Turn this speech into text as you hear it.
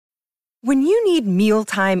When you need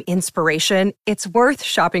mealtime inspiration, it's worth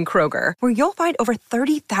shopping Kroger, where you'll find over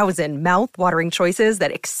 30,000 mouth-watering choices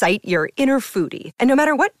that excite your inner foodie. And no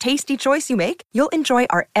matter what tasty choice you make, you'll enjoy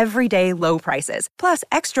our everyday low prices, plus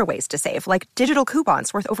extra ways to save, like digital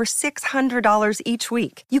coupons worth over $600 each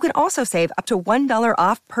week. You can also save up to $1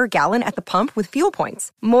 off per gallon at the pump with fuel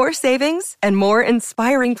points. More savings and more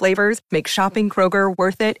inspiring flavors make shopping Kroger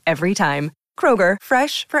worth it every time. Kroger,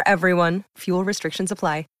 fresh for everyone. Fuel restrictions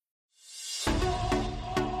apply.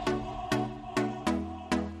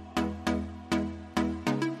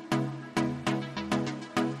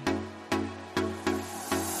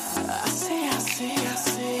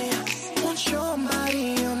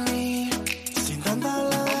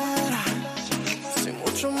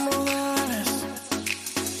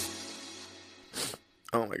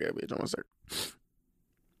 Oh my god, bitch, I'm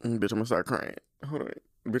gonna start crying. Hold on.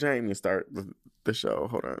 Bitch, I ain't even start the show.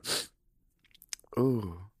 Hold on.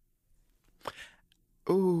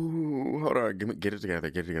 Ooh, hold on. Get it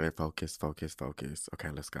together. Focus. Okay,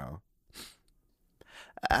 let's go.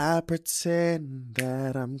 I pretend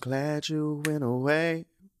that I'm glad you went away.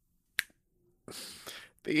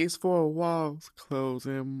 These four walls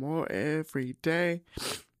closing more every day.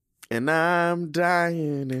 And I'm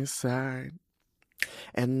dying inside.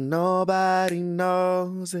 And nobody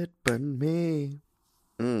knows it but me.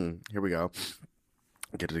 Here we go.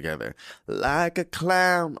 Get it together. Like a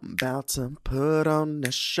clown, I'm about to put on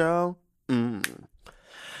a show.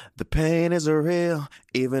 The pain is real,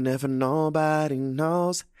 even if nobody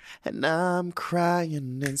knows. And I'm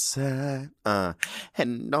crying inside.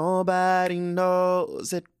 And nobody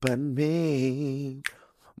knows it but me.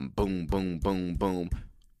 Boom, boom, boom, boom.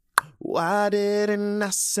 Why didn't I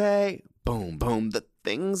say boom, boom, the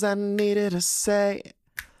things I needed to say?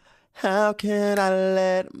 How can I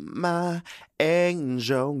let my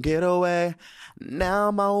angel get away? Now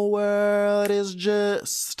my world is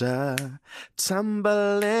just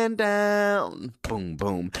tumbling down. Boom,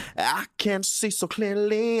 boom. I can't see so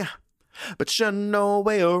clearly, but you're no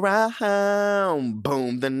way around.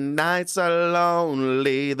 Boom, the nights are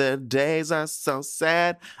lonely, the days are so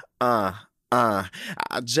sad.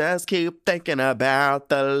 I just keep thinking about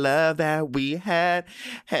the love that we had,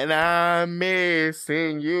 and I'm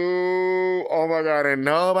missing you. Oh my God, and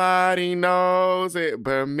nobody knows it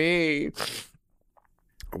but me.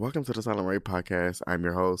 Welcome to the Solomon Ray Podcast. I'm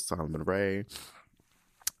your host, Solomon Ray.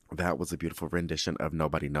 That was a beautiful rendition of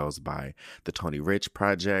Nobody Knows by the Tony Rich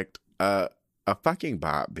Project. A fucking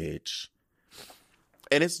bop, bitch.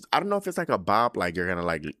 And I don't know if it's like a bop, like you're gonna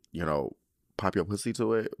like, you know, pop your pussy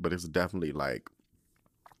to it, but it's definitely like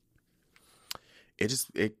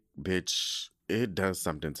it does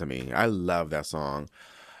something to me. I love that song.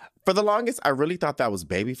 For the longest, I really thought that was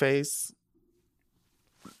Babyface.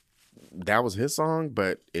 That was his song,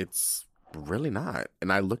 but it's really not.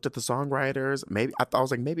 And I looked at the songwriters. Maybe I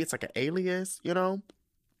was like, maybe it's like an alias, you know?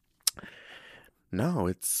 No,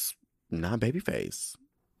 it's not Babyface.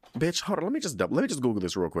 Bitch, hold on. Let me just Google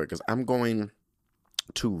this real quick because I'm going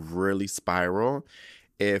to really spiral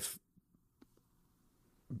if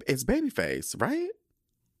it's Babyface, right?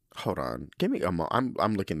 Hold on. Give me a moment.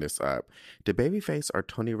 I'm looking this up. Did Babyface or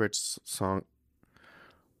Tony Rich's song?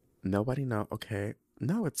 Nobody know. Okay.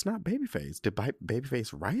 No, it's not Babyface. Did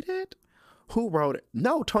Babyface write it? Who wrote it?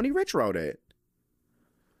 No, Tony Rich wrote it.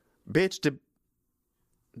 Bitch, did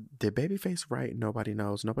Babyface write Nobody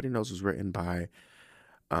Knows? Nobody Knows was written by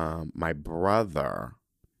my brother.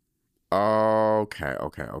 Okay.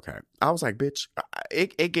 I was like, bitch,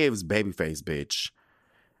 it gives Babyface, bitch.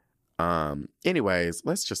 Anyways,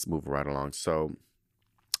 let's just move right along. So,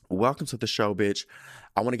 welcome to the show, bitch.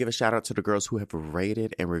 I want to give a shout out to the girls who have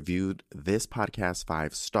rated and reviewed this podcast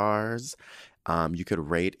 5 stars. You could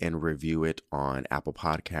rate and review it on Apple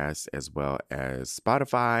Podcasts as well as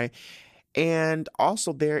Spotify. And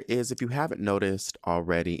also there is, if you haven't noticed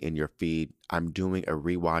already in your feed, I'm doing a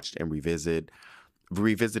rewatched and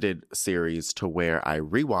revisited series to where I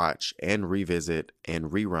rewatch and revisit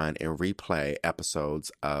and rerun and replay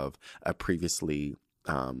episodes of a previously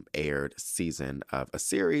aired season of a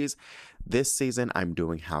series. This season, I'm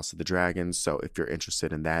doing House of the Dragons. So if you're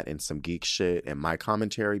interested in that and some geek shit and my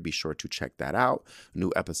commentary, be sure to check that out.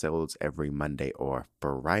 New episodes every Monday or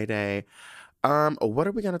Friday. What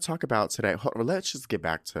are we going to talk about today? Let's just get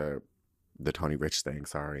back to the Tony Rich thing.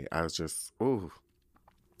 Sorry. I was just, ooh.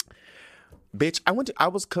 Bitch, I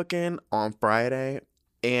was cooking on Friday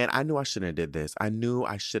and I knew I shouldn't have did this.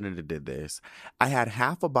 I had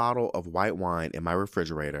half a bottle of white wine in my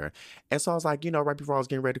refrigerator. And so I was like, right before I was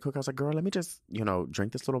getting ready to cook, I was like, girl, let me just,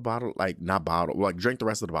 drink this little bottle, drink the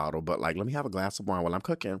rest of the bottle, but let me have a glass of wine while I'm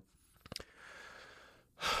cooking.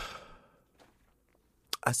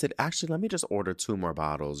 I said, actually, let me just order 2 more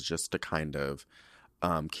bottles just to kind of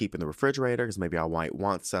keep in the refrigerator because maybe I might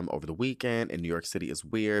want some over the weekend. And New York City is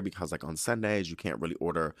weird because like on Sundays, you can't really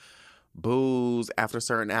order booze after a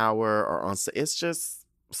certain hour or it's just,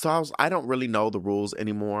 so I don't really know the rules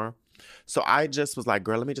anymore. So I just was like,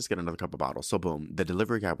 girl, let me just get another couple bottles. So boom, the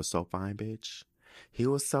delivery guy was so fine, bitch. He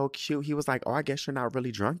was so cute. He was like, oh, I guess you're not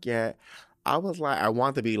really drunk yet. I was like, I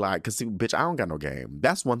want to be like, because bitch, I don't got no game.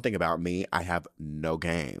 That's one thing about me. I have no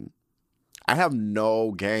game. I have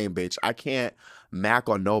no game, bitch. I can't mac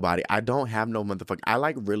on nobody. I don't have no motherfucker. I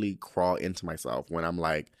like really crawl into myself when I'm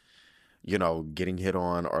like, you know, getting hit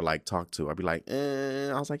on or like talked to. I'd be like,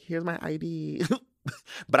 I was like, here's my ID.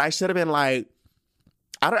 But I should have been like,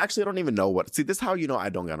 I don't even know what. See, this is how you know I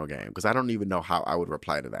don't got no game because I don't even know how I would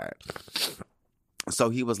reply to that.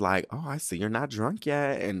 So he was like, oh, I see you're not drunk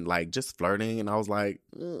yet. And like just flirting. And I was like,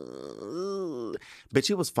 bitch,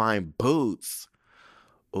 he was fine boots.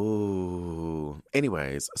 Ooh.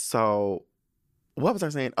 Anyways, so what was I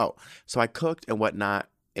saying? Oh, so I cooked and whatnot.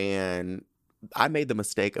 And I made the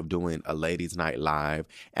mistake of doing a ladies' night live.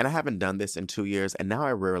 And I haven't done this in 2 years. And now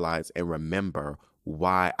I realize and remember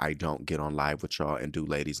why I don't get on live with y'all and do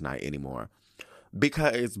ladies' night anymore.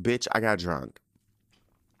 Because, bitch, I got drunk.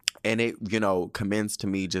 And it, you know, commenced to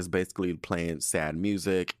me just basically playing sad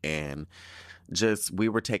music and just, we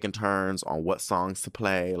were taking turns on what songs to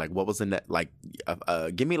play. Like, what was in that, like,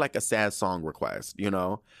 give me like a sad song request, you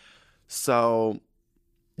know? So,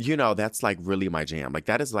 you know, that's like really my jam. Like,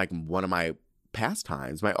 that is like one of my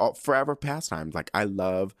pastimes, my forever pastimes. Like, I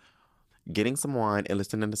love getting some wine and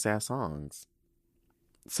listening to sad songs.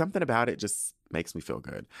 Something about it just makes me feel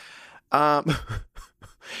good.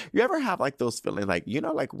 You ever have like those feelings, like, you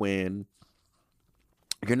know, like when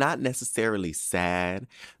you're not necessarily sad,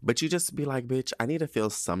 but you just be like, bitch, I need to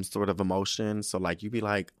feel some sort of emotion. So like you be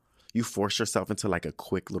like, you force yourself into like a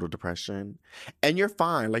quick little depression and you're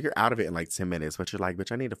fine. Like you're out of it in like 10 minutes, but you're like,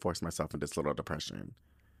 bitch, I need to force myself into this little depression.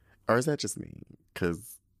 Or is that just me?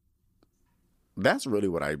 Because that's really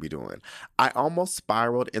what I'd be doing. I almost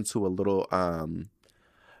spiraled into a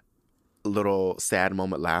little sad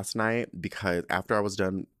moment last night because after I was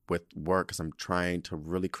done with work, because I'm trying to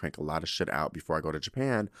really crank a lot of shit out before I go to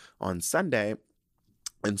Japan on Sunday.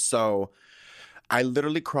 And so I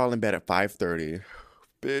literally crawl in bed at 5:30,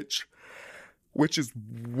 bitch, which is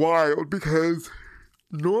wild because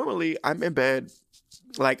normally I'm in bed,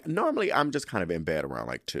 like normally I'm just kind of in bed around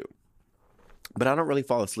like 2. But I don't really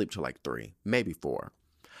fall asleep till like 3, maybe 4.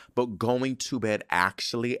 But going to bed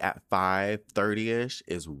actually at 5:30-ish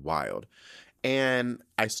is wild. And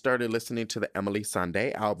I started listening to the Emily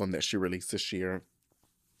Sandé album that she released this year.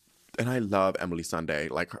 And I love Emily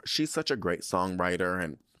Sandé. Like, she's such a great songwriter.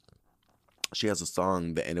 And she has a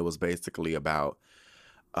song and it was basically about,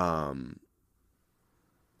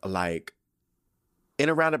 like, in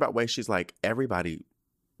a roundabout way, she's like, everybody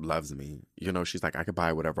loves me. You know, she's like, I could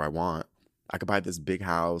buy whatever I want. I could buy this big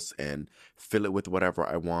house and fill it with whatever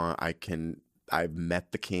I want. I've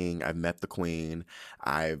met the king. I've met the queen.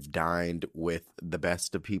 I've dined with the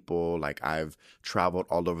best of people. Like, I've traveled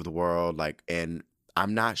all over the world. Like, and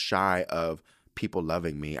I'm not shy of people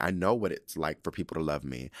loving me. I know what it's like for people to love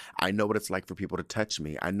me. I know what it's like for people to touch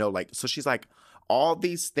me. I know, like, so she's like, all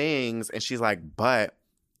these things. And she's like, but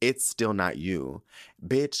it's still not you.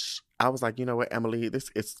 Bitch, I was like, you know what, Emily, it's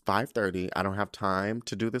 5:30. I don't have time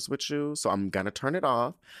to do this with you, so I'm going to turn it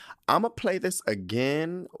off. I'm going to play this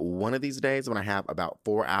again one of these days when I have about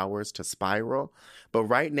 4 hours to spiral. But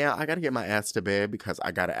right now, I got to get my ass to bed because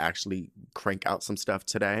I got to actually crank out some stuff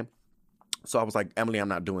today. So I was like, Emily, I'm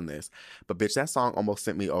not doing this. But bitch, that song almost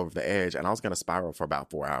sent me over the edge, and I was going to spiral for about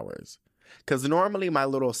 4 hours. Because normally my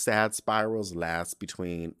little sad spirals last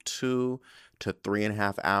between 2 to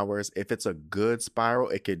 3.5 hours. If it's a good spiral,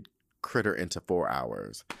 it could critter into 4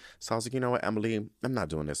 hours. So I was like, you know what, Emily, I'm not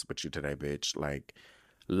doing this with you today, bitch. Like,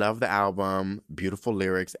 love the album, beautiful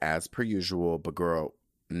lyrics as per usual, but girl,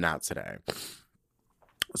 not today.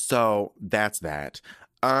 So that's that.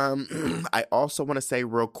 I also want to say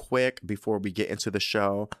real quick before we get into the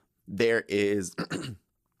show, there is,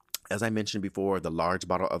 as I mentioned before, the large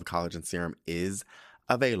bottle of collagen serum is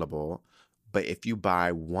available. But if you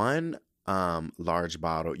buy one large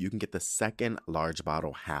bottle, you can get the second large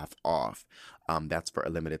bottle half off. That's for a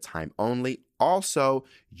limited time only. Also,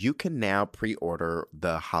 you can now pre-order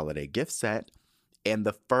the holiday gift set, and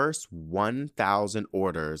the first 1,000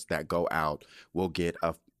 orders that go out will get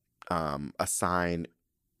a signed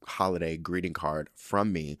holiday greeting card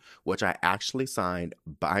from me, which I actually signed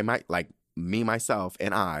by me, myself,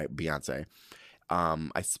 and Beyonce.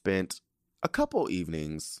 I spent a couple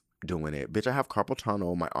evenings doing it. Bitch, I have carpal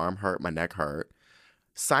tunnel. My arm hurt. My neck hurt.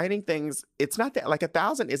 signing things, it's not that, like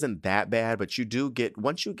 1,000 isn't that bad, but you do get,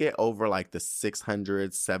 once you get over like the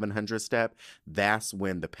 600, 700 step, that's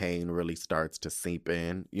when the pain really starts to seep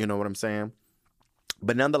in. You know what I'm saying?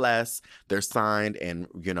 But nonetheless, they're signed and,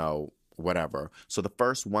 whatever. So the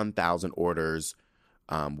first 1,000 orders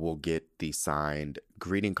will get the signed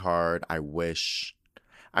greeting card.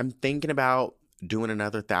 I'm thinking about doing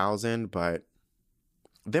another 1,000, but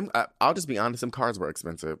I'll just be honest, them cards were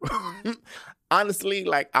expensive. Honestly,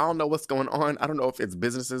 like, I don't know what's going on. I don't know if it's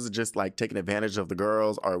businesses just like taking advantage of the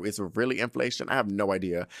girls or it's really inflation. I have no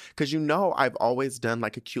idea. Because I've always done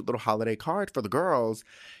like a cute little holiday card for the girls.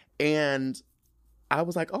 And I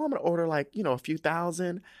was like, oh, I'm going to order like, a few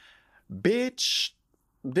thousand. Bitch,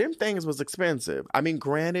 them things was expensive. I mean,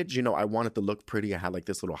 granted, I wanted to look pretty. I had like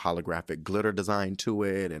this little holographic glitter design to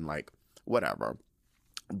it and like whatever.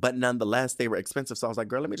 But nonetheless, they were expensive. So I was like,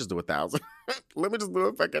 girl, let me just do 1,000. Let me just do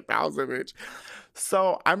a fucking 1,000, bitch.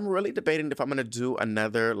 So I'm really debating if I'm going to do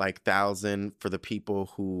another like 1,000 for the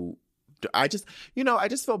people who, I just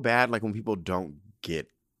feel bad like when people don't get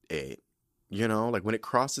it. Like when it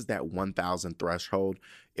crosses that 1,000 threshold,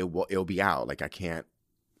 it'll be out. Like I can't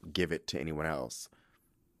give it to anyone else.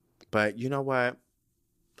 But you know what?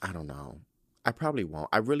 I don't know. I probably won't.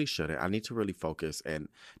 I really shouldn't. I need to really focus and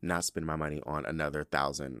not spend my money on another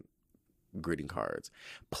 1,000 greeting cards.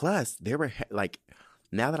 Plus, they were like,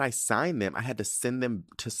 now that I signed them, I had to send them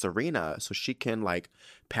to Serena so she can like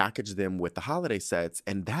package them with the holiday sets.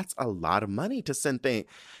 And that's a lot of money to send things.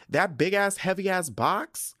 That big ass, heavy ass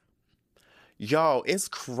box. Yo, it's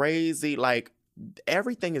crazy. Like,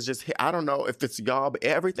 everything is just hit. I don't know if it's y'all, but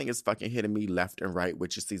everything is fucking hitting me left and right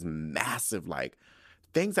with just these massive, like,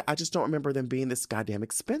 things that I just don't remember them being this goddamn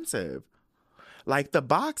expensive. Like the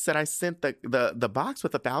box that I sent, the box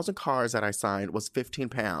with 1,000 cards that I signed was 15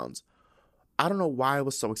 pounds. I don't know why it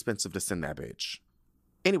was so expensive to send that bitch.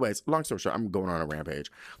 Anyways, long story short, I'm going on a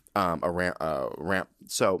rampage.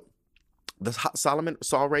 So the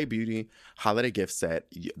Solray Beauty holiday gift set,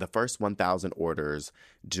 the first 1,000 orders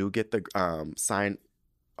do get the signed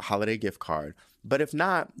holiday gift card. But if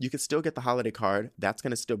not, you can still get the holiday card. That's going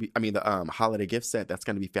to still be, the holiday gift set, that's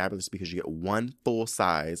going to be fabulous because you get one full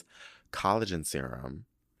size collagen serum.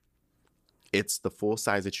 It's the full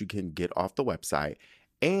size that you can get off the website.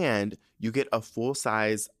 And you get a full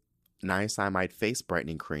size niacinamide face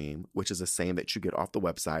brightening cream, which is the same that you get off the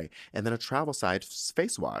website. And then a travel size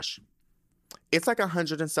face wash. It's like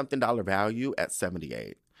 $100 and something value at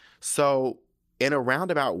 $78. So in a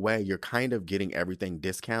roundabout way, you're kind of getting everything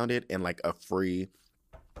discounted and like a free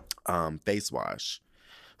face wash.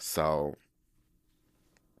 So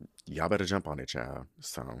y'all better jump on it, child.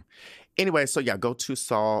 So anyway, go to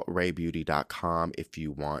solraybeauty.com if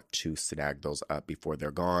you want to snag those up before they're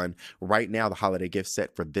gone. Right now, the holiday gift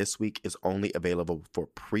set for this week is only available for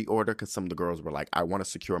pre-order because some of the girls were like, I want to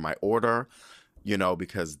secure my order,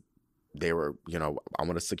 because they were, I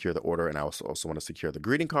want to secure the order and I also want to secure the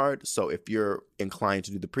greeting card. So if you're inclined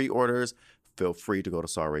to do the pre-orders, feel free to go to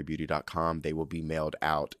solraybeauty.com. They will be mailed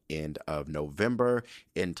out end of November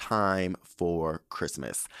in time for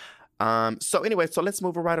Christmas. So let's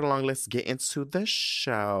move right along. Let's get into the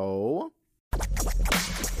show.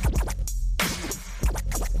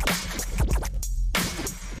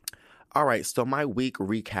 All right, so my week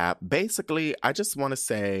recap. Basically, I just want to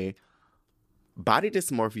say body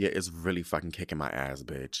dysmorphia is really fucking kicking my ass,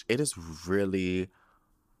 bitch. It is really,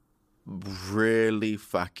 really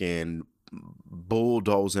fucking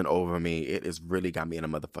bulldozing over me. It has really got me in a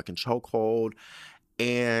motherfucking chokehold.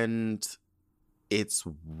 And it's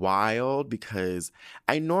wild because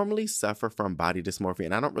I normally suffer from body dysmorphia.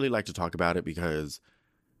 And I don't really like to talk about it because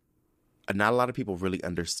not a lot of people really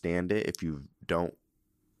understand it if you don't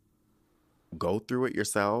go through it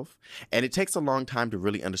yourself. And it takes a long time to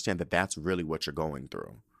really understand that that's really what you're going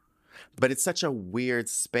through. But it's such a weird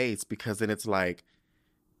space because then it's like,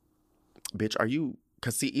 bitch, are you,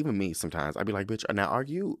 because see, even me sometimes, I'd be like, bitch, now are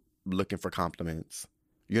you looking for compliments?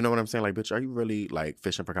 You know what I'm saying? Like, bitch, are you really like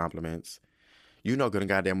fishing for compliments? You know good and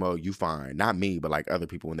goddamn well you fine. Not me, but like other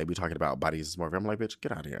people when they be talking about body dysmorphia. I'm like, bitch,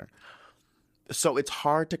 get out of here. So it's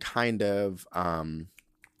hard to kind of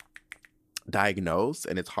diagnose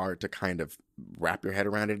and it's hard to kind of wrap your head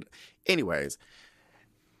around it. Anyways,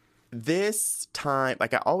 this time,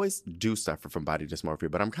 like I always do suffer from body dysmorphia,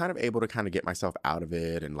 but I'm kind of able to kind of get myself out of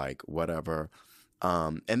it and like whatever.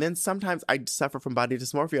 And then sometimes I suffer from body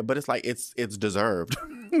dysmorphia, but it's like, it's deserved.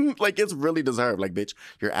 Like it's really deserved. Like, bitch,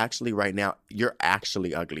 you're actually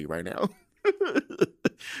ugly right now.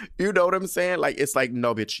 You know what I'm saying? Like, it's like,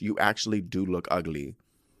 no, bitch, you actually do look ugly.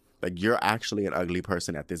 Like, you're actually an ugly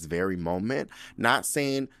person at this very moment. Not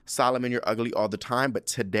saying, Solomon, you're ugly all the time, but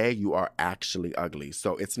today you are actually ugly.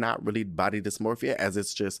 So it's not really body dysmorphia, as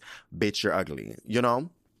it's just, bitch, you're ugly, you know?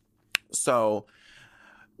 So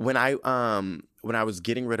when I was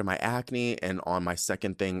getting rid of my acne and on my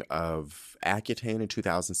second thing of Accutane in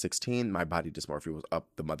 2016, my body dysmorphia was up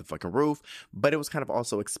the motherfucking roof. But it was kind of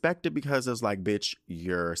also expected because it was like, bitch,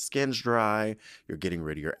 your skin's dry, you're getting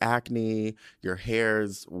rid of your acne, your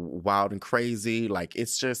hair's wild and crazy. Like,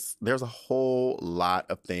 it's just, there's a whole lot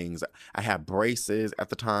of things. I had braces at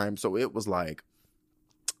the time, so it was like,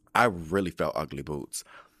 I really felt ugly boots.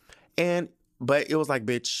 But it was like,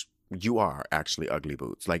 bitch, you are actually ugly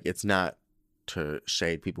boots. Like, it's not to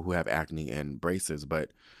shade people who have acne and braces,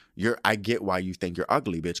 but I get why you think you're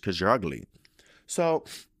ugly, bitch, because you're ugly. So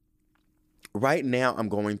right now I'm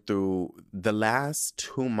going through the last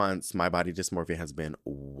 2 months, my body dysmorphia has been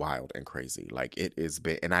wild and crazy. Like, it is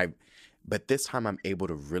been, but this time I'm able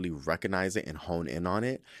to really recognize it and hone in on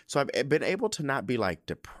it. So I've been able to not be like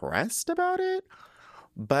depressed about it,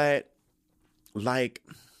 but like,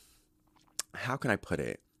 how can I put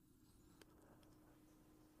it?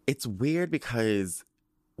 It's weird because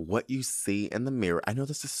what you see in the mirror, I know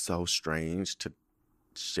this is so strange to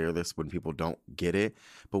share this when people don't get it,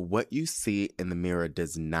 but what you see in the mirror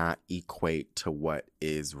does not equate to what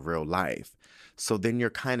is real life. So then you're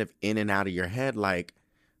kind of in and out of your head like,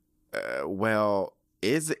 well,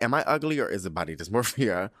 am I ugly or is it body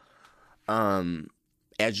dysmorphia?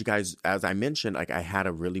 As I mentioned, like, I had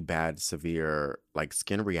a really bad, severe, like,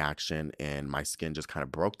 skin reaction and my skin just kind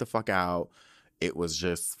of broke the fuck out. It was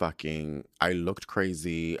just fucking, I looked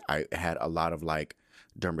crazy. I had a lot of like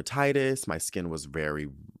dermatitis. My skin was very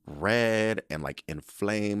red and like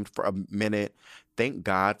inflamed for a minute. Thank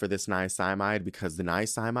God for this niacinamide, because the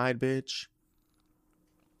niacinamide, bitch,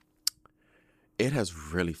 it has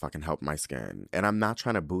really fucking helped my skin. And I'm not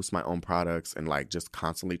trying to boost my own products and like just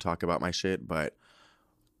constantly talk about my shit, but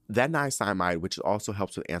that niacinamide, which also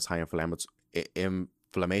helps with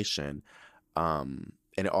inflammation,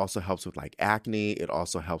 and it also helps with like acne. It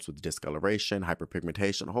also helps with discoloration,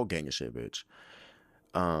 hyperpigmentation, a whole gang of shit, bitch.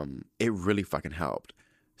 It really fucking helped.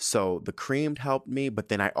 So the cream helped me, but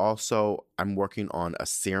then I'm working on a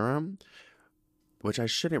serum, which I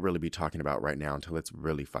shouldn't really be talking about right now until it's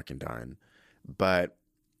really fucking done. But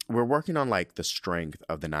we're working on like the strength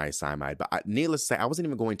of the niacinamide. But needless to say, I wasn't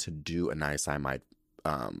even going to do a niacinamide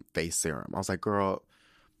face serum. I was like, girl,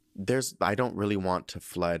 I don't really want to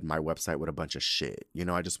flood my website with a bunch of shit. You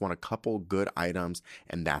know, I just want a couple good items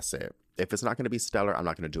and that's it. If it's not going to be stellar, I'm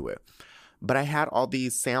not going to do it. But I had all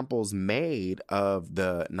these samples made of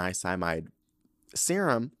the niacinamide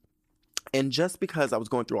serum. And just because I was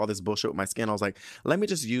going through all this bullshit with my skin, I was like, let me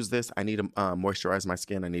just use this. I need to moisturize my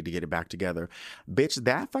skin. I need to get it back together. Bitch,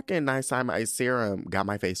 that fucking niacinamide serum got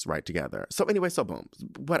my face right together. So anyway, so boom,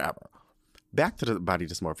 whatever. Back to the body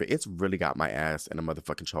dysmorphia. It's really got my ass in a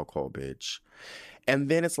motherfucking chokehold, bitch. And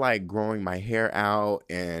then it's like growing my hair out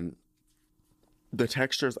and the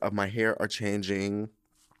textures of my hair are changing.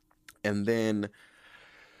 And then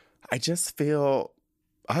I just feel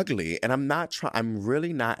ugly. And I'm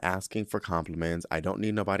really not asking for compliments. I don't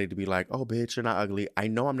need nobody to be like, oh, bitch, you're not ugly. I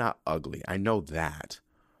know I'm not ugly. I know that.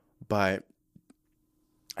 But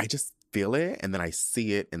I just feel it and then I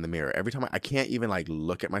see it in the mirror. Every time I can't even like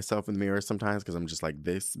look at myself in the mirror sometimes because I'm just like,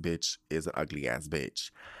 this bitch is an ugly ass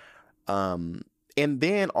bitch. And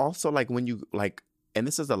then also like when you like, and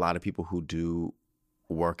this is a lot of people who do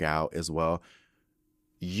work out as well,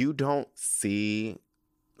 you don't see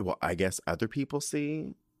what I guess other people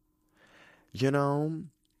see, you know?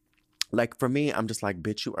 Like for me, I'm just like,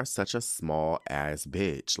 bitch, you are such a small ass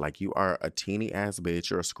bitch. Like you are a teeny ass bitch.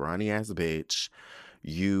 You're a scrawny ass bitch.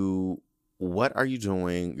 What are you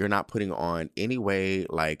doing? You're not putting on any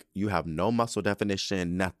weight. Like you have no muscle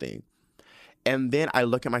definition, nothing. And then I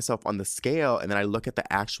look at myself on the scale and then I look at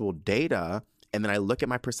the actual data and then I look at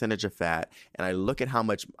my percentage of fat and I look at how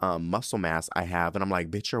much muscle mass I have. And I'm like,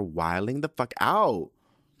 bitch, you're wilding the fuck out.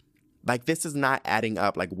 Like this is not adding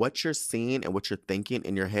up. Like what you're seeing and what you're thinking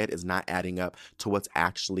in your head is not adding up to what's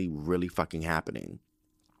actually really fucking happening.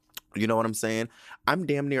 You know what I'm saying? I'm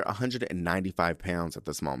damn near 195 pounds at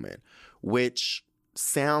this moment, which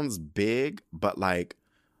sounds big, but like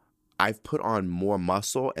I've put on more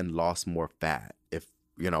muscle and lost more fat,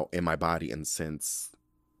 in my body. And since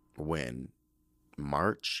when?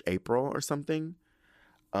 March, April or something?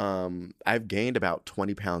 I've gained about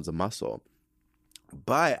 20 pounds of muscle.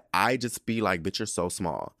 But I just be like, bitch, you're so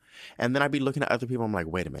small. And then I'd be looking at other people. I'm like,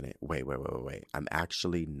 wait a minute. Wait. I'm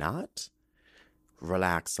actually not?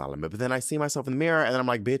 Relax, Solomon. But then I see myself in the mirror and then I'm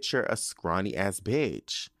like, bitch, you're a scrawny ass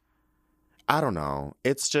bitch. I don't know.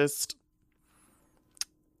 It's just,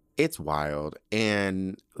 it's wild.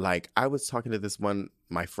 And like, I was talking to this one,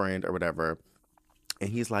 my friend or whatever, and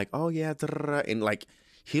he's like, oh yeah, da, da, da," and like,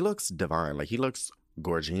 he looks divine. Like, he looks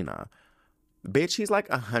Gorgina. Bitch, he's like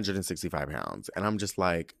 165 pounds. And I'm just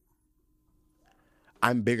like,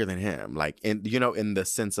 I'm bigger than him, like, in, you know, in the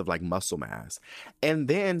sense of like muscle mass. And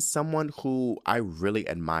then someone who I really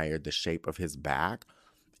admired the shape of his back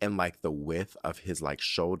and like the width of his like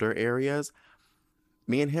shoulder areas.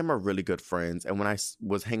 Me and him are really good friends. And when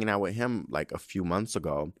was hanging out with him like a few months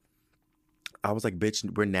ago, I was like,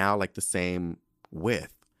 bitch, we're now like the same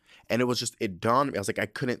width. And it was just, it dawned on me. I was like, I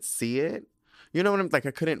couldn't see it. You know what I'm like?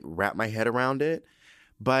 I couldn't wrap my head around it.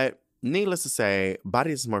 But needless to say,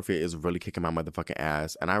 body dysmorphia is really kicking my motherfucking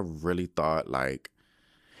ass. And I really thought like,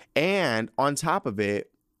 and on top of it,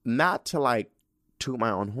 not to like toot my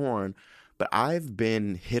own horn, but I've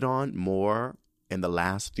been hit on more in the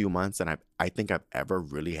last few months than I think I've ever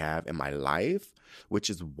really have in my life, which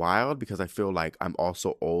is wild because I feel like I'm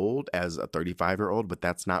also old as a 35-year-old, but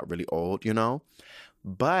that's not really old, you know?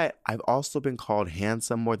 But I've also been called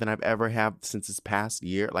handsome more than I've ever have since this past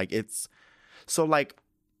year. Like it's, so like,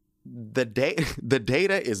 the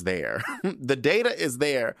data is there. The data is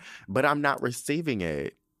there, but I'm not receiving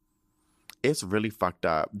it. It's really fucked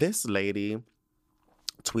up. This lady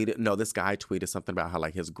this guy tweeted something about how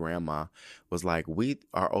like his grandma was like, we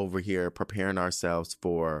are over here preparing ourselves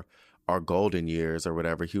for our golden years or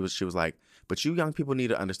whatever. She was like, but you young people need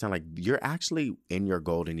to understand, like, you're actually in your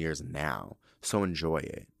golden years now. So enjoy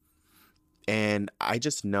it. And I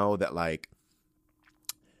just know that like,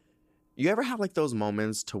 you ever have like those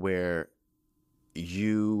moments to where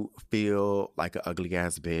you feel like an ugly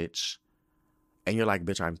ass bitch and you're like,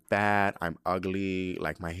 bitch, I'm fat, I'm ugly,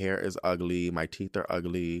 like my hair is ugly, my teeth are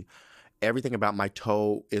ugly, everything about my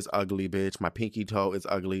toe is ugly, bitch, my pinky toe is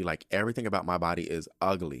ugly, like everything about my body is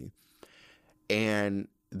ugly. And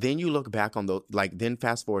then you look back on those, like, then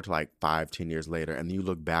fast forward to like 5-10 years later, and then you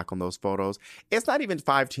look back on those photos. It's not even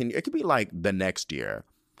 5-10 years, it could be like the next year.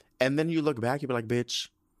 And then you look back, you be like, bitch,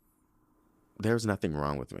 there's nothing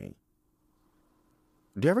wrong with me.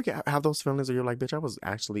 Do you ever have those feelings where you're like, bitch, I was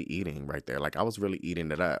actually eating right there. Like, I was really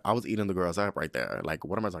eating it up. I was eating the girls up right there. Like,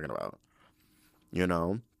 what am I talking about? You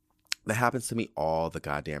know? That happens to me all the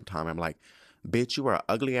goddamn time. I'm like, bitch, you are an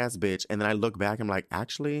ugly ass bitch. And then I look back, I'm like,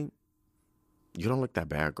 actually, you don't look that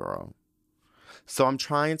bad, girl. So I'm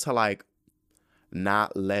trying to, like,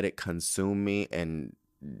 not let it consume me and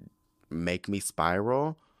make me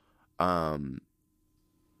spiral.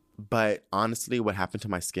 But honestly, what happened to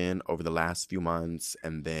my skin over the last few months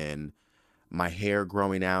and then my hair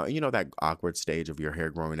growing out, and you know that awkward stage of your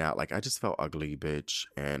hair growing out, like I just felt ugly, bitch.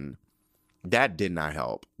 And that did not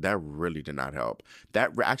help. That really did not help.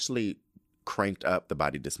 That actually cranked up the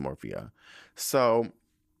body dysmorphia. So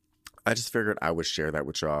I just figured I would share that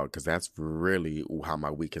with y'all because that's really how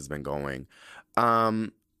my week has been going.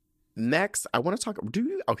 Next, I want to talk,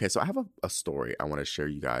 okay, so I have a story I want to share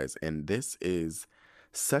you guys. And this is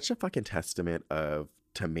such a fucking testament of,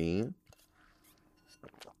 to me,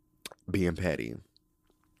 being petty.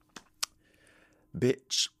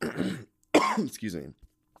 Bitch. Excuse me.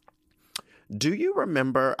 Do you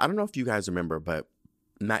remember, I don't know if you guys remember, but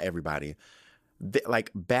not everybody,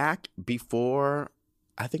 like back before,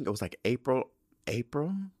 I think it was like April?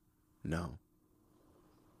 No.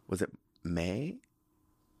 Was it May?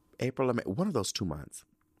 April or May? One of those 2 months.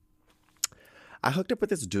 I hooked up with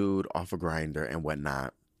this dude off a Grindr and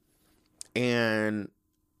whatnot. And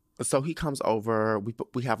so he comes over,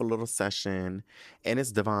 we have a little session, and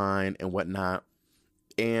it's divine and whatnot.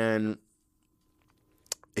 And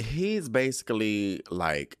he's basically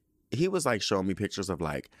like, he was like showing me pictures of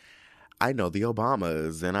like, I know the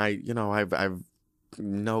Obamas, and I've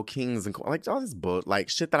know kings and like all this bull, like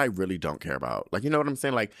shit that I really don't care about. Like, you know what I'm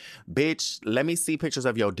saying? Like, bitch, let me see pictures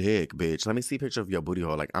of your dick, bitch. Let me see pictures of your booty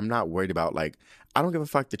hole. Like, I'm not worried about, like, I don't give a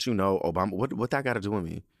fuck that you know Obama. What that got to do with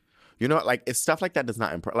me? You know, like, it's stuff like that does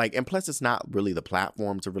not like, and plus it's not really the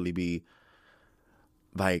platform to really be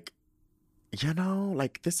like, you know,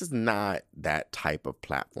 like, this is not that type of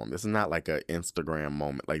platform. This is not like an Instagram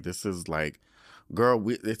moment. Like, this is like, girl,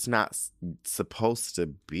 it's not supposed to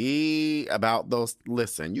be about those.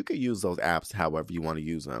 Listen, you could use those apps however you want to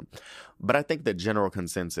use them. But I think the general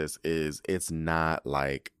consensus is it's not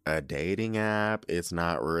like a dating app. It's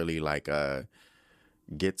not really like a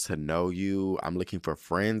get to know you, I'm looking for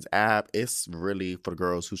friends app. It's really for the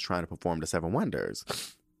girls who's trying to perform the 7 wonders.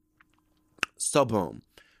 So boom.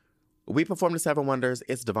 We perform the 7 wonders.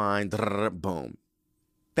 It's divine. Boom.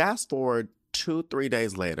 Fast forward 2-3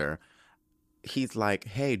 days later, he's like,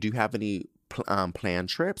 hey, do you have any planned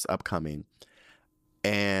trips upcoming.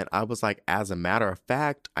 And I was like, as a matter of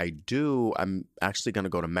fact, I do. I'm actually going to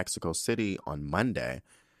go to Mexico City on Monday.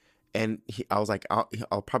 And I was like,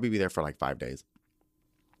 I'll probably be there for like 5 days.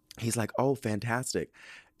 He's like, oh, fantastic.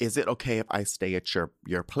 Is it okay if I stay at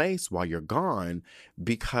your place while you're gone?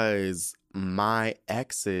 Because my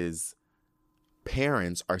ex's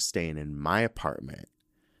parents are staying in my apartment.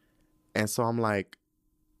 And so I'm like,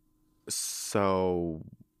 so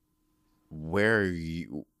where are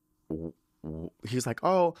you? He's like,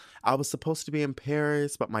 oh, I was supposed to be in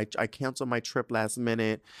Paris, but I canceled my trip last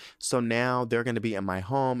minute. So now they're going to be in my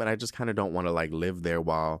home, and I just kind of don't want to like live there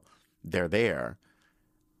while they're there.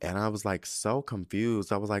 And I was like so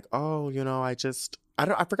confused. I was like, oh,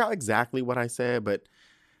 I forgot exactly what I said, but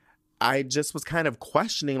I just was kind of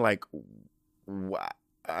questioning like,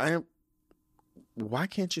 why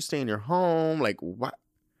can't you stay in your home? Like,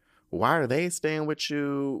 why are they staying with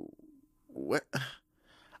you? What?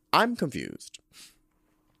 I'm confused.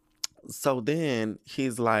 So then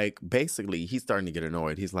he's like, basically, he's starting to get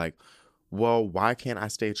annoyed. He's like, well, why can't I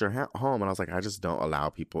stay at your home? And I was like, I just don't allow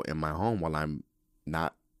people in my home while I'm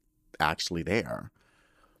not actually there.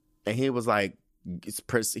 And he was like,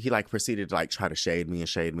 he like proceeded to like try to shade me.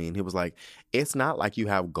 And he was like, it's not like you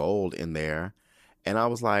have gold in there. And I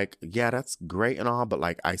was like, yeah, that's great and all, but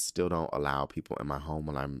like, I still don't allow people in my home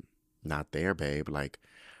when I'm not there, babe. Like,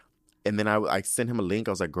 and then I sent him a link.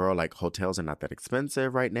 I was like, girl, like hotels are not that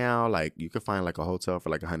expensive right now. Like you could find like a hotel for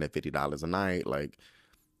like $150 a night. Like,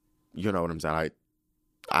 you know what I'm saying?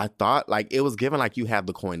 I thought like it was given like you had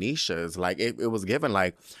the Coinicias. Like it was given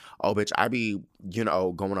like, oh, bitch, I be,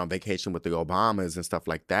 going on vacation with the Obamas and stuff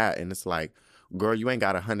like that. And it's like, girl, you ain't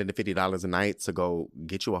got $150 a night to go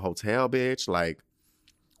get you a hotel, bitch. Like,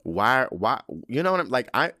 why, you know what I'm like?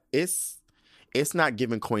 It's not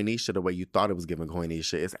giving Coinicia the way you thought it was giving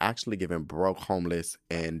Coinicia. It's actually giving broke, homeless,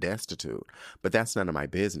 and destitute. But that's none of my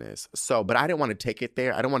business. So, but I didn't want to take it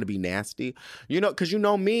there. I don't want to be nasty. Because you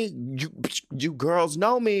know me. You girls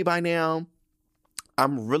know me by now.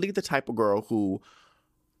 I'm really the type of girl who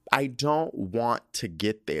I don't want to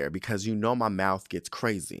get there because my mouth gets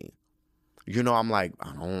crazy. I'm like,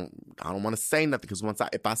 I don't want to say nothing because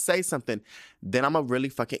if I say something, then I'm going to really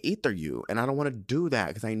fucking ether you. And I don't want to do that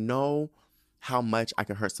because I know how much I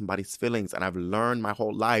can hurt somebody's feelings. And I've learned my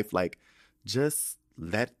whole life, like, just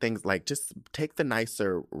let things, like, just take the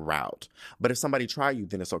nicer route. But if somebody try you,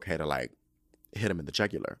 then it's okay to, like, hit them in the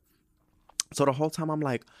jugular. So the whole time I'm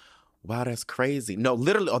like, wow, that's crazy. No,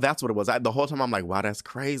 literally, that's what it was. The whole time I'm like, wow, that's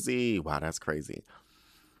crazy. Wow, that's crazy.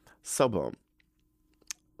 So boom.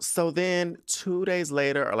 So then 2 days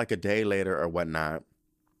later or like a day later or whatnot,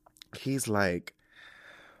 he's like,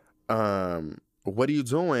 what are you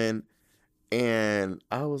doing? And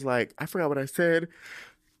I was like, I forgot what I said.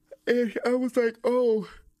 And I was like, oh,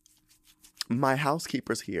 my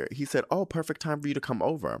housekeeper's here. He said, oh, perfect time for you to come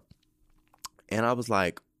over. And I was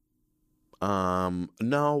like, no,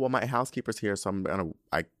 well, my housekeeper's here, so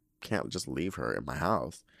I can't just leave her in my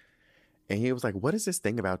house. And he was like, what is this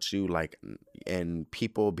thing about you, like, and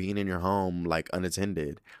people being in your home, like,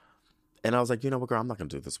 unattended? And I was like, you know what, girl, I'm not going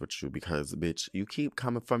to do this with you because, bitch, you keep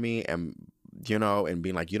coming for me and, and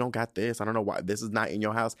being like, you don't got this. I don't know why this is not in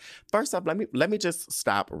your house. First up, let me just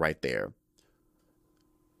stop right there.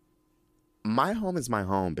 My home is my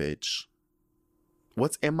home, bitch.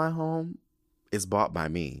 What's in my home is bought by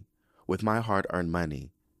me with my hard-earned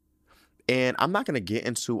money. And I'm not going to get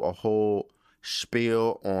into a whole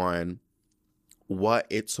spiel on what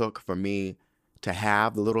it took for me to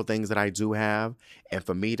have the little things that I do have and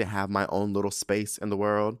for me to have my own little space in the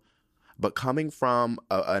world. But coming from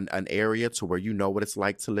an area to where you know what it's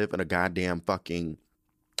like to live in a goddamn fucking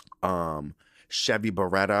Chevy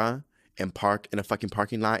Beretta and park in a fucking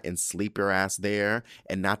parking lot and sleep your ass there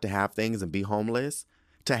and not to have things and be homeless,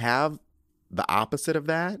 to have the opposite of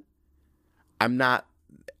that,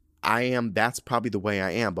 that's probably the way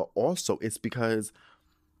I am. But also it's because,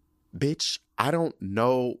 bitch, I don't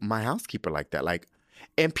know my housekeeper like that. Like,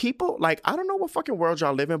 and people, like, I don't know what fucking world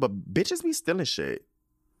y'all live in, but bitches be stealing shit.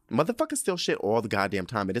 Motherfuckers steal shit all the goddamn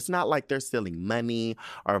time. And it's not like they're stealing money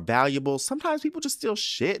or valuables. Sometimes people just steal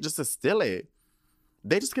shit just to steal it.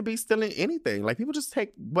 They just could be stealing anything. Like, people just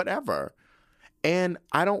take whatever. And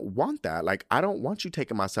I don't want that. Like, I don't want you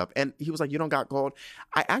taking my stuff. And he was like, you don't got gold?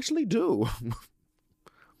 I actually do.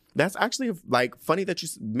 That's actually, like, funny that you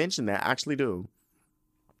mentioned that. I actually do.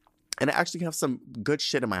 And I actually have some good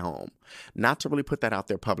shit in my home. Not to really put that out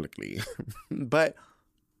there publicly. But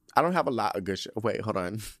I don't have a lot of good shit. Wait, hold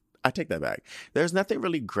on. I take that back. There's nothing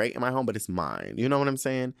really great in my home, but it's mine. You know what I'm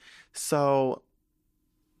saying? So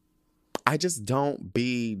I just don't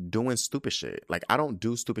be doing stupid shit. Like, I don't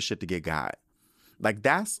do stupid shit to get got. Like,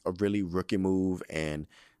 that's a really rookie move, and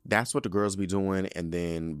that's what the girls be doing, and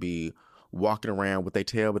then be walking around with their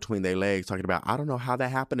tail between their legs talking about, I don't know how that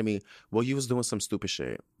happened to me. Well, you was doing some stupid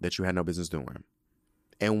shit that you had no business doing.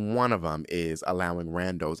 And one of them is allowing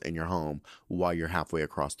randos in your home while you're halfway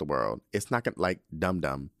across the world. It's not gonna, like,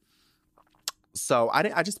 dumb. So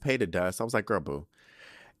I just paid the dust. I was like, girl, boo.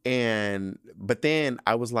 But then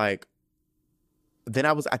I was like,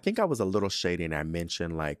 I think I was a little shady, and I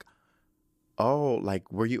mentioned like, oh,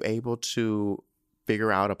 like, were you able to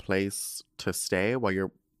figure out a place to stay while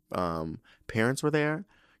your parents were there?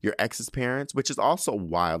 Your ex's parents, which is also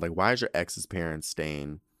wild. Like, why is your ex's parents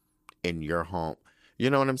staying in your home?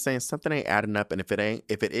 You know what I'm saying? Something ain't adding up, and if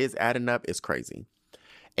it is adding up, it's crazy.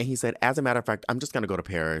 And he said, as a matter of fact, I'm just gonna go to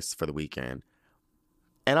Paris for the weekend.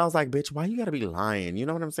 And I was like, bitch, why you gotta be lying? You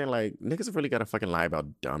know what I'm saying? Like, niggas really gotta fucking lie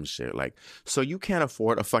about dumb shit. Like, so you can't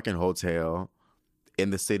afford a fucking hotel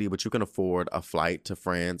in the city, but you can afford a flight to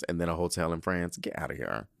France and then a hotel in France. Get out of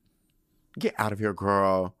here. Get out of here,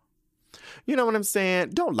 girl. You know what I'm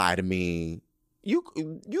saying? Don't lie to me.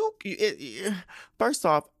 First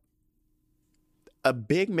off, a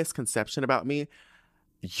big misconception about me,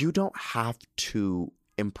 you don't have to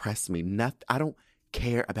impress me. I don't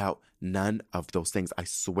care about none of those things. I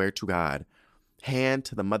swear to God. Hand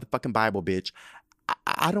to the motherfucking Bible, bitch.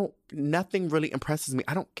 Nothing really impresses me.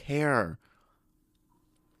 I don't care.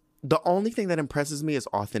 The only thing that impresses me is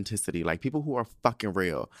authenticity. Like, people who are fucking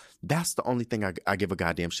real. That's the only thing I give a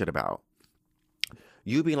goddamn shit about.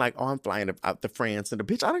 You be like, oh, I'm flying out to France. And the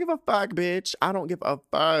bitch, I don't give a fuck, bitch. I don't give a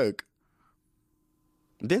fuck.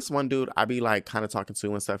 This one dude I be like kind of talking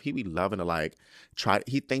to and stuff, he be loving to like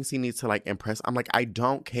he thinks he needs to like impress. I'm like, I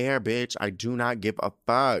don't care, bitch. I do not give a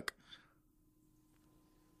fuck.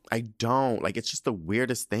 I don't. Like, it's just the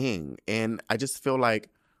weirdest thing. And I just feel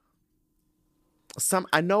like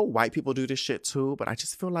I know white people do this shit too, but I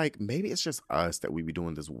just feel like maybe it's just us that we be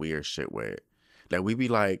doing this weird shit with. Like, we be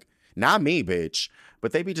like, not me, bitch.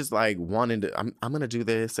 But they be just like wanting to, I'm going to do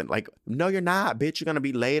this. And like, no, you're not, bitch. You're going to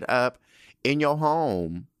be laid up in your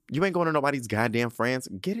home. You ain't going to nobody's goddamn friends.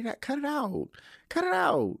 Get it out. Cut it out. Cut it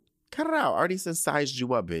out. Cut it out. I already sized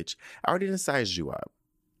you up, bitch. I already sized you up.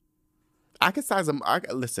 I can size them.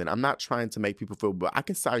 Listen, I'm not trying to make people feel, but I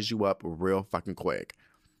can size you up real fucking quick.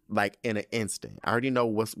 Like, in an instant. I already know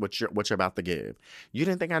what you're about to give. You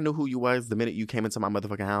didn't think I knew who you was the minute you came into my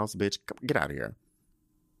motherfucking house, bitch? Get out of here.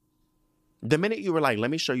 The minute you were like, let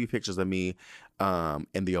me show you pictures of me and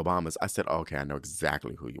the Obamas, I said, oh, okay, I know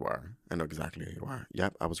exactly who you are. I know exactly who you are.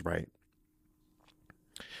 Yep, I was right.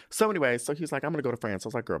 So anyway, so he was like, I'm going to go to France. I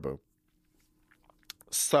was like, girl, boo.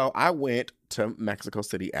 So I went to Mexico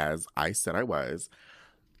City as I said I was.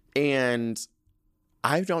 And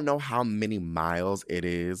I don't know how many miles it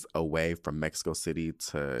is away from Mexico City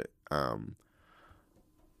to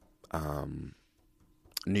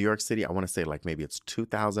New York City. I want to say like maybe it's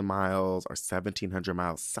 2,000 miles or 1,700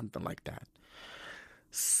 miles, something like that.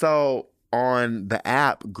 So on the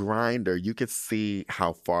app Grindr, you could see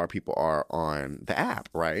how far people are on the app,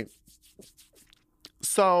 right?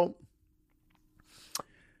 So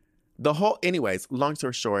anyways, long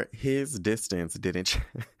story short, his distance didn't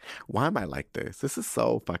why am I like this? This is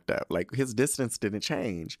so fucked up. Like, his distance didn't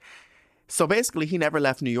change. So basically, he never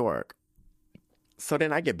left New York. So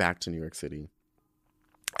then I get back to New York City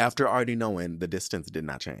after already knowing the distance did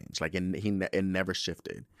not change. Like, it never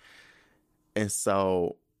shifted. And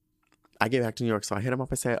so I get back to New York. So I hit him up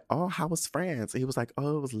and said, oh, how was France? And he was like,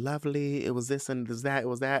 oh, it was lovely. It was this and it was that. It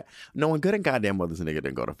was that. No one good and goddamn well this nigga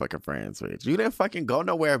didn't go to fucking France, bitch. You didn't fucking go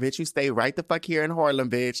nowhere, bitch. You stay right the fuck here in Harlem,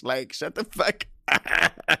 bitch. Like, shut the fuck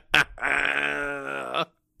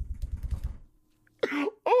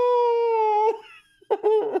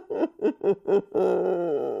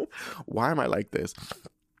Why am I like this?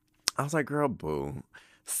 I was like, girl, boo.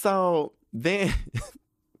 So then,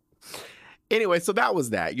 anyway, so that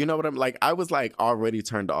was that. You know what I'm like? I was like already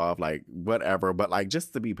turned off, like whatever. But like,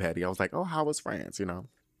 just to be petty, I was like, oh, how was France? You know,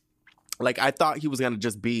 like I thought he was going to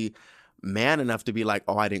just be man enough to be like,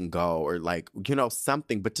 oh, I didn't go, or like, you know,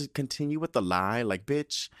 something. But to continue with the lie, like,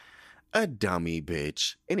 bitch, a dummy,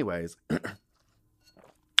 bitch. Anyways,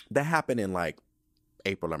 that happened in like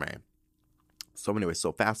April or May. So anyway,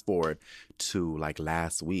 so fast forward to like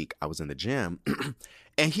last week, I was in the gym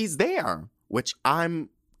and he's there, which I'm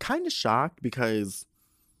kind of shocked because,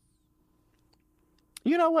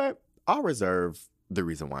 you know what? I'll reserve the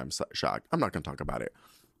reason why I'm shocked. I'm not going to talk about it.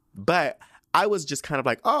 But I was just kind of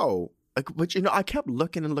like, oh, but you know, I kept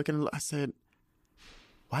looking and looking. I said,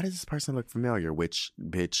 why does this person look familiar? Which,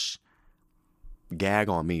 bitch, Gag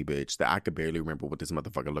on me, bitch, that I could barely remember what this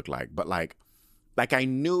motherfucker looked like. But like I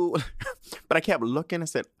knew, but I kept looking and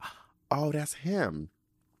said, oh, that's him.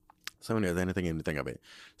 So there's anything of it.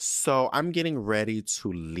 So I'm getting ready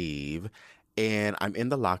to leave and I'm in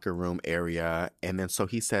the locker room area. And then so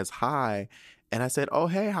he says hi. And I said, oh,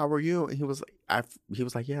 hey, how are you? And he was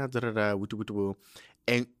like, yeah, da-da-da, woo-woo-woo.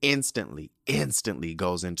 And instantly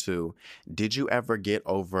goes into, did you ever get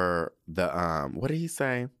over the, what did he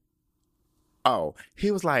say? Oh,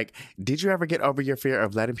 he was like, did you ever get over your fear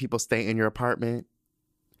of letting people stay in your apartment?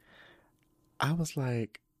 I was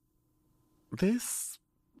like, this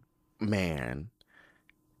man,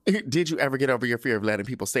 did you ever get over your fear of letting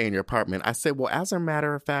people stay in your apartment? I said, well, as a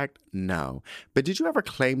matter of fact, no. But did you ever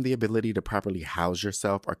claim the ability to properly house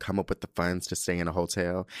yourself or come up with the funds to stay in a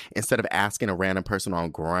hotel instead of asking a random person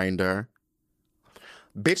on Grindr?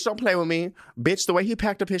 Bitch, don't play with me. Bitch, the way he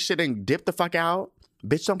packed up his shit and dipped the fuck out.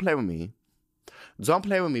 Bitch, don't play with me. Don't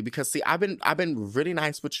play with me because see, I've been really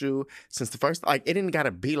nice with you since the first. Like, it didn't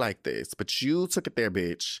gotta be like this, but you took it there,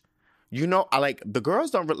 bitch. You know, I like the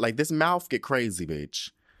girls don't like this mouth get crazy,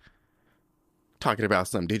 bitch. Talking about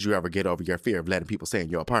something. Did you ever get over your fear of letting people stay in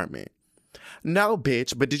your apartment? No,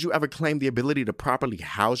 bitch. But did you ever claim the ability to properly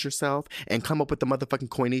house yourself and come up with the motherfucking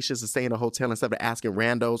coinicious to stay in a hotel instead of asking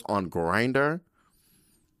randos on Grindr?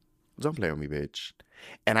 Don't play with me, bitch.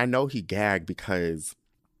 And I know he gagged because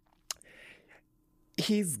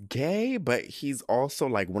he's gay, but he's also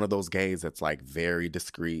like one of those gays that's like very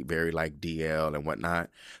discreet, very like DL and whatnot.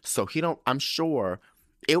 So I'm sure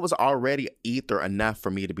it was already ether enough for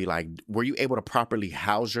me to be like, were you able to properly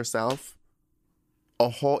house yourself? A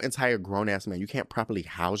whole entire grown ass man, you can't properly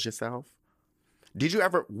house yourself? Did you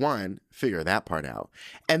ever, one, figure that part out?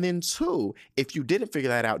 And then two, if you didn't figure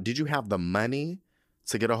that out, did you have the money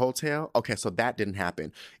to get a hotel? Okay, so that didn't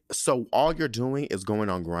happen. So all you're doing is going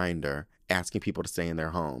on Grindr, asking people to stay in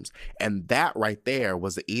their homes. And that right there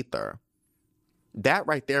was the ether. That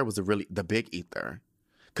right there was the big ether.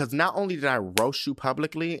 Because not only did I roast you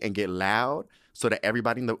publicly and get loud so that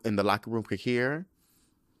everybody in the locker room could hear,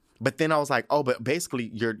 but then I was like, oh, but basically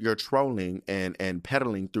you're trolling and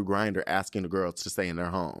peddling through Grindr, asking the girls to stay in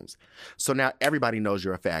their homes. So now everybody knows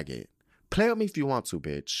you're a faggot. Play with me if you want to,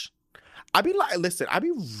 bitch. I be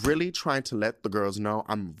really trying to let the girls know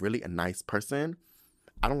I'm really a nice person.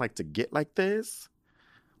 I don't like to get like this,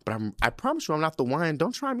 but I promise you I'm not the one.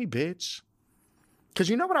 Don't try me, bitch. Because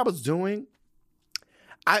you know what I was doing?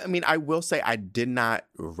 I mean, I will say I did not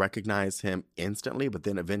recognize him instantly, but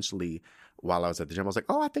then eventually while I was at the gym, I was like,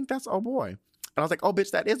 oh, I think that's oh boy. And I was like, oh,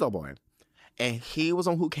 bitch, that is oh boy. And he was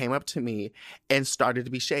on who came up to me and started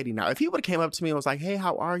to be shady. Now, if he would have came up to me and was like, hey,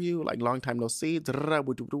 how are you? Like, long time no see.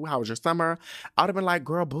 How was your summer? I would have been like,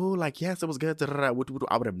 girl, boo. Like, yes, it was good. I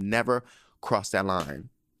would have never crossed that line.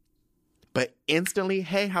 But instantly,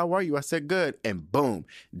 hey, how are you? I said, good. And boom.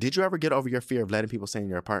 Did you ever get over your fear of letting people stay in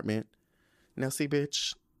your apartment? Now, see,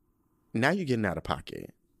 bitch, now you're getting out of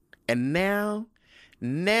pocket. And now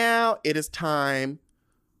it is time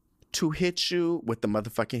to hit you with the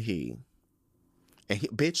motherfucking he. And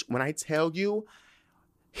bitch, when I tell you,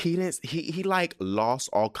 he like lost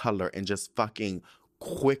all color and just fucking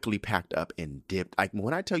quickly packed up and dipped. Like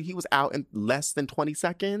when I tell you he was out in less than 20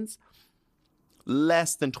 seconds,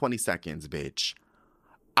 bitch.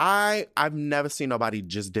 I've never seen nobody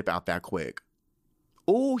just dip out that quick.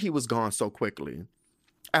 Ooh, he was gone so quickly.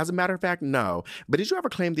 As a matter of fact, no. But did you ever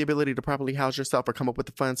claim the ability to properly house yourself or come up with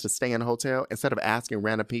the funds to stay in a hotel instead of asking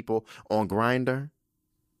random people on Grindr?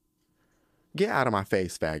 Get out of my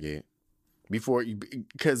face, faggot.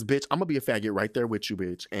 Because bitch, I'm gonna be a faggot right there with you,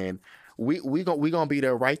 bitch, and we gonna be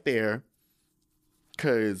there right there.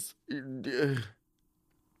 Cause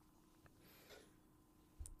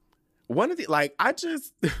one of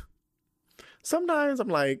the sometimes I'm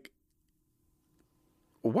like,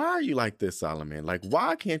 why are you like this, Solomon? Like,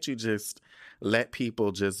 why can't you just let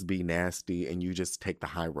people just be nasty and you just take the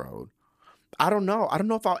high road? I don't know. I don't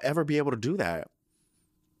know if I'll ever be able to do that.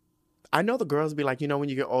 I know the girls be like, when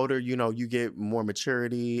you get older, you get more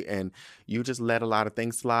maturity and you just let a lot of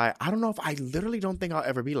things slide. I don't know if I literally don't think I'll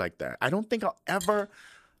ever be like that. I don't think I'll ever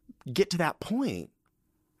get to that point.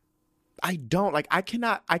 I don't. Like,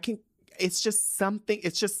 it's just something.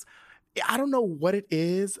 It's just, I don't know what it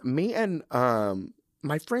is. Me and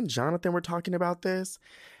my friend Jonathan were talking about this.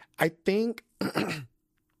 I think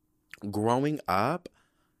growing up,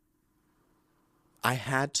 I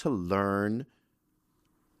had to learn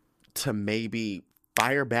to maybe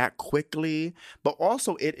fire back quickly, but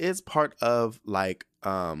also it is part of like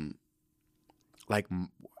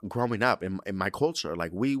growing up in my culture.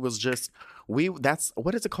 Like that's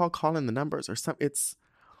what is it called? Calling the numbers or something.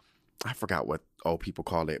 I forgot what old people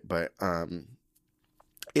call it, but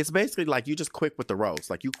it's basically like you just quick with the roast,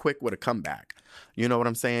 like you quick with a comeback. You know what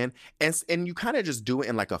I'm saying? And you kind of just do it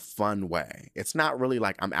in like a fun way. It's not really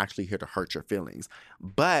like I'm actually here to hurt your feelings,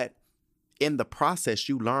 but in the process,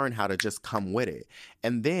 you learn how to just come with it.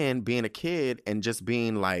 And then being a kid and just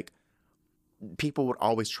being like, people would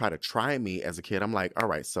always try me as a kid. I'm like, all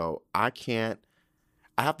right, so I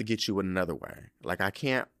have to get you in another way. Like I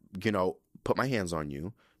can't, put my hands on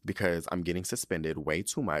you because I'm getting suspended way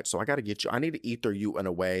too much. So I got to get you, I need to ether you in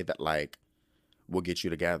a way that like will get you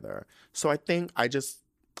together. So I think I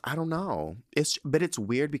don't know. But it's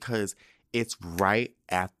weird because it's right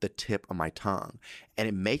at the tip of my tongue. And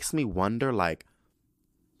it makes me wonder, like,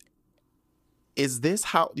 is this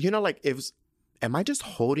how, am I just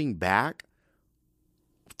holding back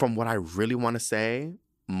from what I really want to say?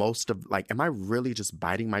 Am I really just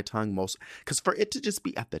biting my tongue because for it to just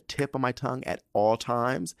be at the tip of my tongue at all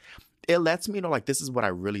times, it lets me know, like, this is what I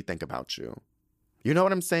really think about you. You know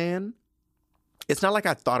what I'm saying? It's not like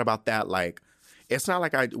I thought about that, like, it's not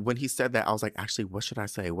like when he said that, I was like, actually, what should I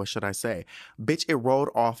say? What should I say? Bitch, it rolled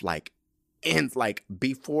off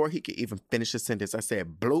before he could even finish the sentence, I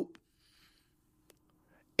said, bloop.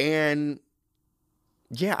 And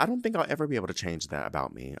yeah, I don't think I'll ever be able to change that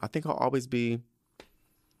about me. I think I'll always be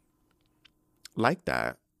like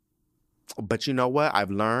that. But you know what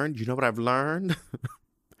I've learned? You know what I've learned?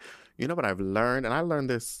 You know what I've learned? And I learned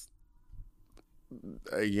this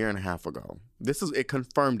a year and a half ago. It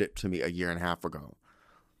confirmed it to me a year and a half ago.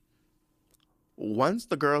 Once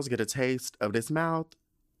the girls get a taste of this mouth,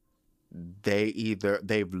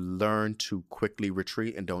 they've learned to quickly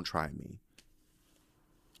retreat and don't try me.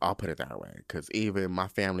 I'll put it that way. Because even my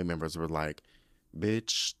family members were like,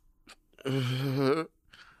 bitch,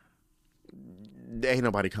 ain't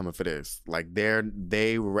nobody coming for this. Like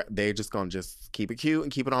they just gonna just keep it cute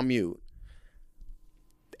and keep it on mute.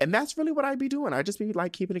 And that's really what I'd be doing. I'd just be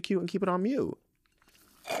like keeping it cute and keep it on mute.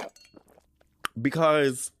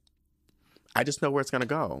 Because I just know where it's gonna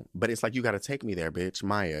go. But it's like, you gotta take me there, bitch.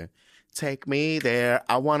 Maya, take me there.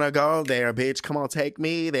 I wanna go there, bitch. Come on, take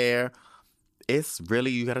me there. It's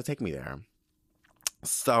really, you gotta take me there.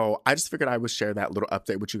 So I just figured I would share that little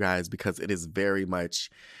update with you guys because it is very much,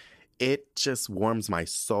 it just warms my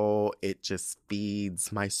soul. It just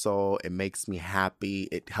feeds my soul. It makes me happy.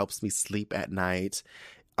 It helps me sleep at night.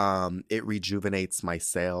 It rejuvenates my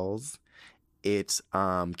cells. It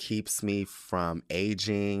keeps me from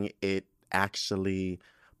aging. It actually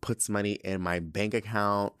puts money in my bank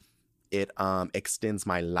account. It extends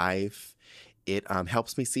my life. It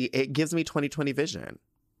helps me see. It gives me 20/20 vision.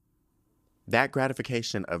 That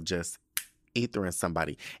gratification of just ethering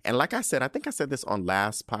somebody. And like I said, I think I said this on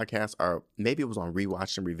last podcast, or maybe it was on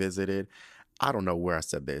Rewatched and Revisited. I don't know where I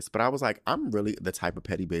said this, but I was like, I'm really the type of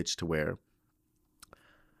petty bitch to where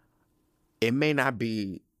it may not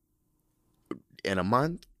be in a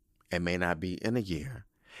month, it may not be in a year,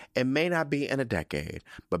 it may not be in a decade,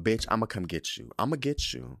 but bitch, I'm gonna come get you. I'm gonna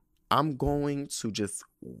get you. I'm going to just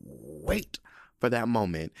wait for that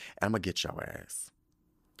moment, and I'm gonna get your ass.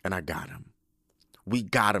 And I got him. We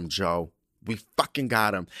got him, Joe. We fucking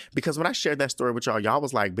got him. Because when I shared that story with y'all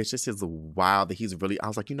was like, bitch, this is wild that he's really, I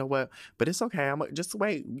was like, you know what? But it's okay. I'm just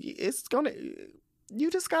wait. You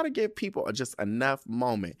just got to give people just enough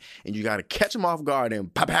moment. And you got to catch them off guard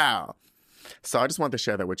and pow. So I just wanted to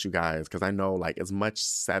share that with you guys. Because I know, like, as much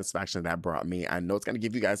satisfaction that brought me, I know it's going to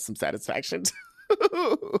give you guys some satisfaction too.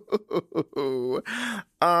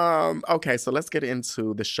 Okay, so let's get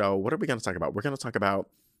into the show. What are we going to talk about? We're going to talk about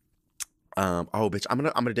oh bitch, I'm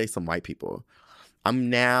gonna date some white people. I'm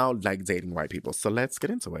now like dating white people. So let's get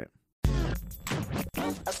into it.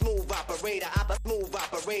 A smooth operator, a smooth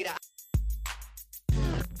operator.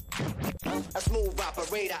 A smooth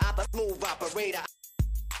operator, a smooth operator.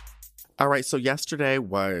 All right, so yesterday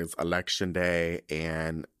was election day,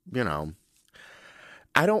 and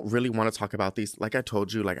I don't really want to talk about these. Like I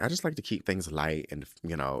told you, like I just like to keep things light and,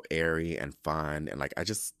 airy and fun. And like, I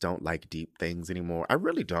just don't like deep things anymore. I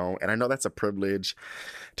really don't. And I know that's a privilege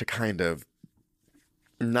to kind of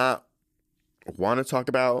not want to talk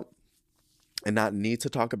about and not need to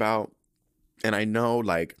talk about. And I know,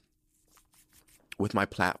 like, with my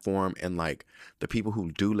platform and like the people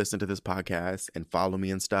who do listen to this podcast and follow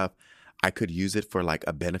me and stuff, I could use it for like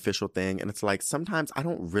a beneficial thing. And it's like, sometimes I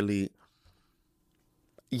don't really...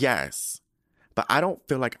 Yes, but I don't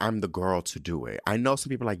feel like I'm the girl to do it. I know some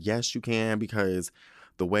people are like, yes, you can, because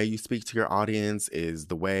the way you speak to your audience is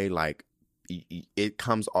the way, like, it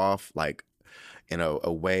comes off, like, in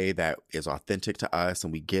a way that is authentic to us,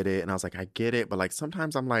 and we get it. And I was like, I get it, but, like,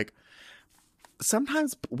 sometimes I'm like,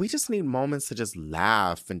 sometimes we just need moments to just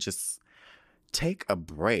laugh and just take a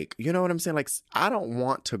break. You know what I'm saying? Like, I don't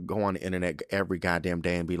want to go on the internet every goddamn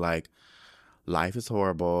day and be like, life is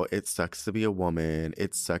horrible. It sucks to be a woman.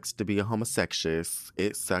 It sucks to be a homosexual.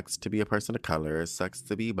 It sucks to be a person of color. It sucks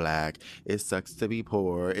to be black. It sucks to be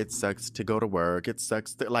poor. It sucks to go to work. It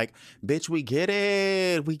sucks to, like, bitch, we get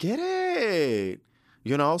it. We get it.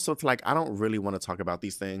 You know? So it's like, I don't really want to talk about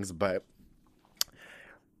these things, but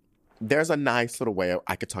there's a nice little way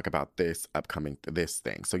I could talk about this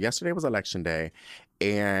thing. So yesterday was election day,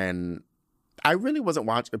 and I really wasn't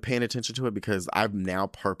paying attention to it because I'm now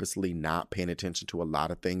purposely not paying attention to a lot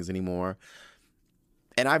of things anymore.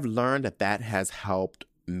 And I've learned that has helped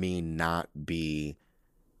me not be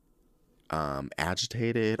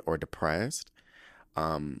agitated or depressed.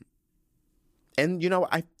 And, you know,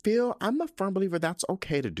 I'm a firm believer that's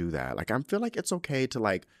okay to do that. Like, I feel like it's okay to,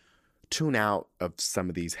 like, tune out of some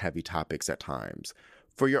of these heavy topics at times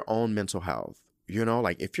for your own mental health. You know,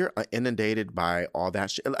 like, if you're inundated by all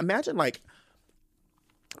that shit, imagine, like,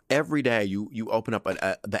 every day you open up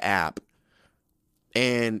the app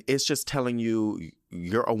and it's just telling you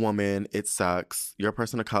you're a woman, it sucks. You're a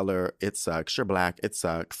person of color, it sucks. You're black, it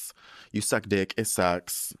sucks. You suck dick, it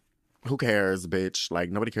sucks. Who cares, bitch? Like,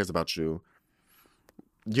 nobody cares about you.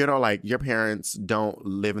 You know, like, your parents don't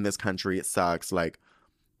live in this country, it sucks. Like,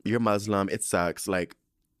 you're Muslim, it sucks. Like,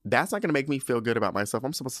 that's not going to make me feel good about myself.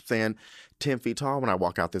 I'm supposed to stand 10 feet tall when I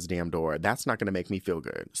walk out this damn door. That's not going to make me feel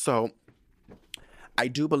good. So I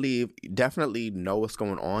do believe, definitely know what's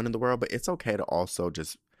going on in the world, but it's okay to also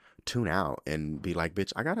just tune out and be like,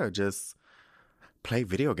 bitch, I got to just play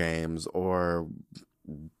video games, or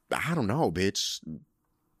I don't know, bitch,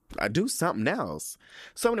 I do something else.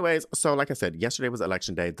 So anyways, so like I said, yesterday was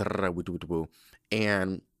election day,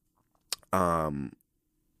 and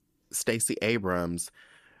Stacey Abrams,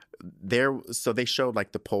 so they showed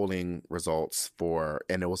like the polling results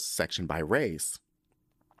and it was sectioned by race.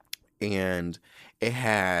 And it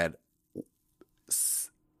had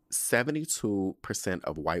 72%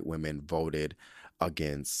 of white women voted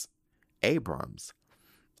against Abrams.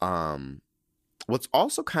 What's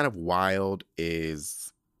also kind of wild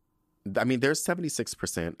is, I mean, there's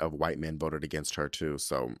 76% of white men voted against her too.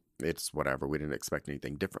 So it's whatever. We didn't expect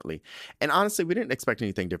anything differently. And honestly, we didn't expect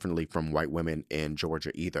anything differently from white women in Georgia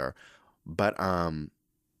either. But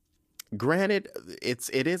granted,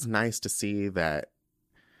 it is nice to see that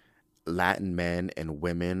Latin men and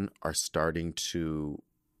women are starting to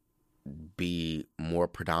be more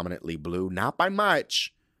predominantly blue. Not by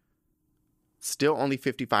much. Still only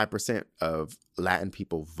 55% of Latin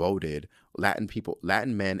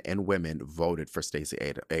men and women voted for Stacey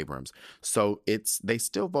Abrams. So they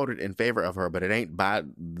still voted in favor of her, but it ain't by,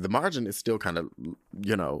 the margin is still kind of,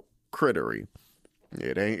 you know, crittery.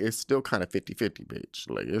 It's still kind of 50-50, bitch.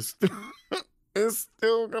 Like, it's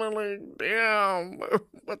still kind of like, damn,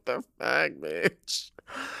 what the fuck, bitch?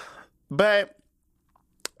 But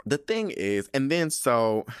the thing is, and then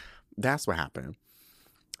so that's what happened.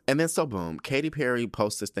 And then so boom, Katy Perry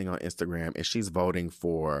posts this thing on Instagram, and she's voting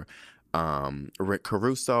for Rick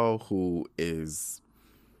Caruso, who is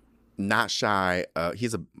not shy.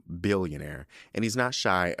 He's a billionaire, and he's not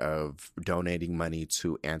shy of donating money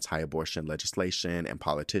to anti-abortion legislation and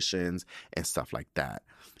politicians and stuff like that.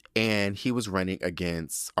 And he was running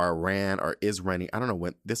against, is running, I don't know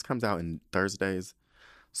when, this comes out in Thursdays.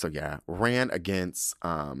 So yeah, ran against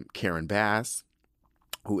Karen Bass,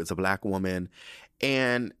 who is a black woman.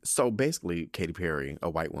 And so basically, Katy Perry, a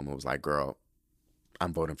white woman, was like, girl,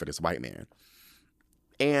 I'm voting for this white man.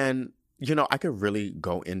 And, you know, I could really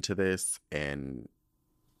go into this and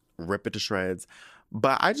rip it to shreds.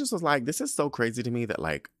 But I just was like, this is so crazy to me that,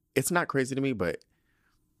 like, it's not crazy to me, but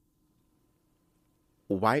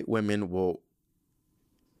white women will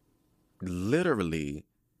literally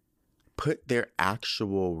put their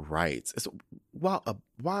actual rights,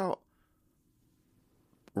 while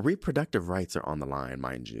reproductive rights are on the line,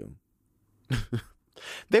 mind you.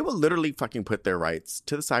 They will literally fucking put their rights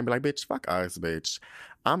to the side and be like, bitch, fuck us, bitch.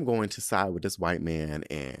 I'm going to side with this white man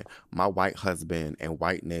and my white husband and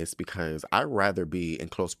whiteness, because I'd rather be in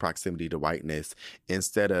close proximity to whiteness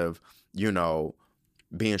instead of, you know,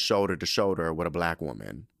 being shoulder to shoulder with a black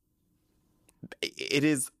woman. It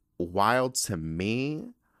is wild to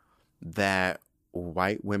me that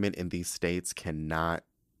white women in these states cannot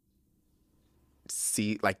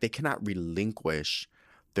see, like, they cannot relinquish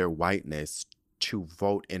their whiteness to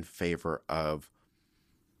vote in favor of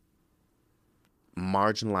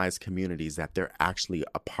marginalized communities that they're actually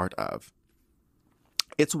a part of.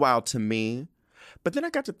 It's wild to me. But then I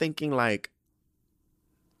got to thinking, like,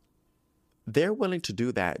 they're willing to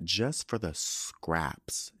do that just for the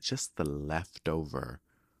scraps, just the leftover,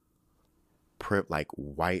 like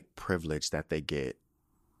white privilege that they get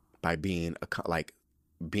by being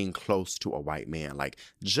being close to a white man, like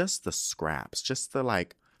just the scraps, just the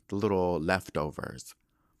the little leftovers.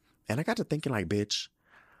 And I got to thinking, like, bitch,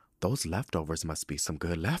 those leftovers must be some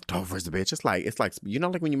good leftovers, bitch. It's like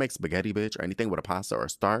like when you make spaghetti, bitch, or anything with a pasta or a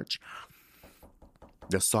starch,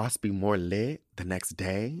 the sauce be more lit the next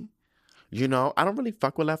day. I don't really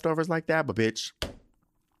fuck with leftovers like that, but bitch,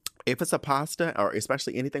 if it's a pasta or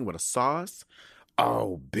especially anything with a sauce,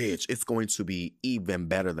 oh, bitch, it's going to be even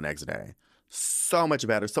better the next day. So much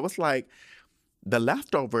better. So it's like the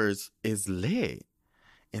leftovers is lit.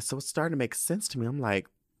 And so it's starting to make sense to me. I'm like,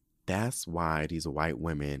 that's why these white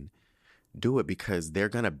women do it, because they're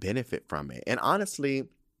going to benefit from it. And honestly,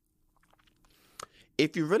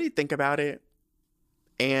 if you really think about it,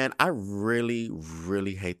 and I really,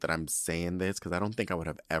 really hate that I'm saying this, because I don't think I would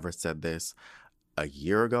have ever said this a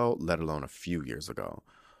year ago, let alone a few years ago.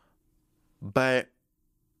 But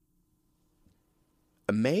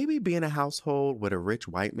maybe being a household with a rich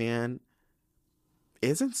white man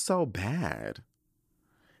isn't so bad.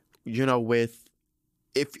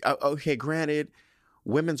 Okay, granted,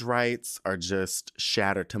 women's rights are just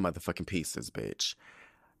shattered to motherfucking pieces, bitch.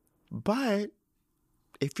 But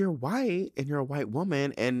if you're white and you're a white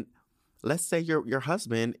woman, and let's say your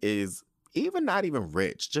husband is even not even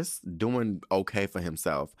rich, just doing okay for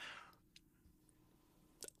himself,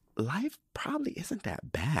 life probably isn't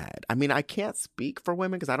that bad. I mean, I can't speak for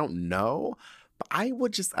women because I don't know, but I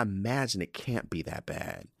would just imagine it can't be that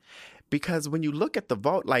bad. Because when you look at the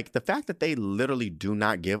vote, like the fact that they literally do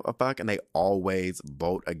not give a fuck and they always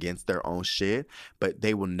vote against their own shit, but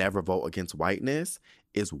they will never vote against whiteness,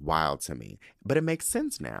 is wild to me. But it makes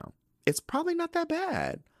sense now. It's probably not that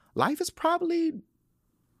bad. Life is probably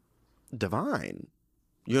divine,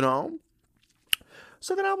 So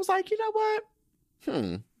then I was like, you know what?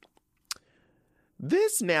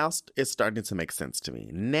 This now is starting to make sense to me.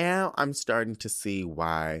 Now I'm starting to see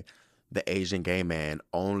why the Asian gay man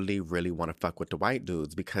only really want to fuck with the white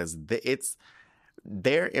dudes, because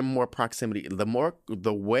they're in more proximity.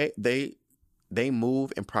 The way they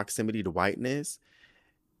move in proximity to whiteness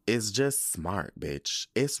is just smart, bitch.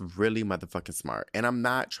 It's really motherfucking smart. And I'm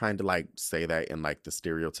not trying to say that in the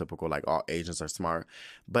stereotypical all Asians are smart,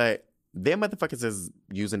 but them motherfuckers is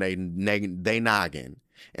using they noggin.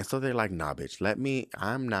 And so they're like, nah, bitch,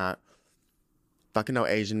 I'm not fucking no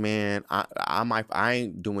Asian man. I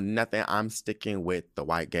ain't doing nothing. I'm sticking with the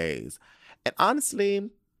white gays. And honestly,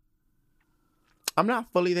 I'm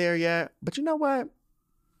not fully there yet, but you know what?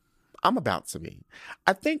 I'm about to be.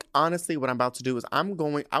 I think honestly what I'm about to do is I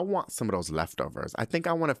want some of those leftovers. I think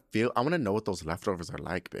I want to know what those leftovers are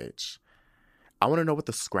like, bitch. I want to know what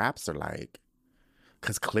the scraps are like.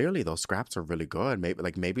 Because clearly those scraps are really good.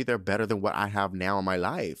 Maybe they're better than what I have now in my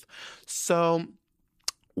life. So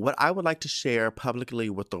what I would like to share publicly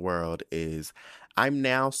with the world is I'm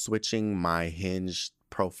now switching my Hinge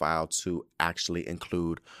profile to actually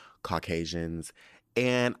include Caucasians.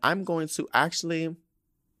 And I'm going to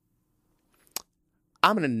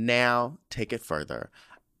now take it further.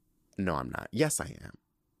 No, I'm not. Yes, I am.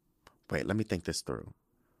 Wait, let me think this through.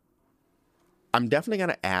 I'm definitely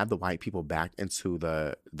going to add the white people back into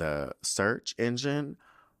the search engine,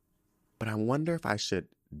 but I wonder if I should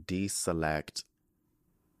deselect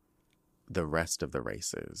the rest of the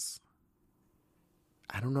races.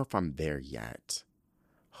 I don't know if I'm there yet.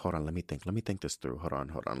 Hold on, let me think this through. Hold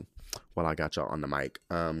on. While I got y'all on the mic.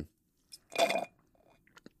 I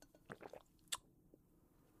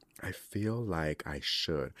feel like I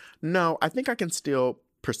should. No, I think I can still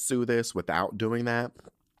pursue this without doing that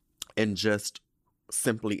and just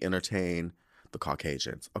simply entertain the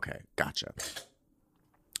Caucasians. Okay, gotcha.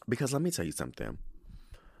 Because let me tell you something.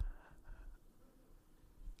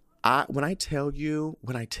 When I tell you,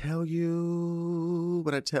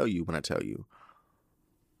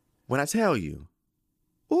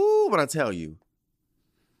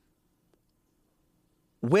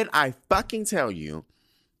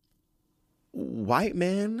 white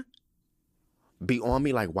men be on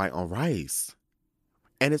me like white on rice.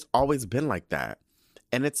 And it's always been like that.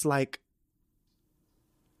 And it's like,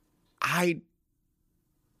 I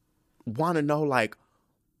want to know,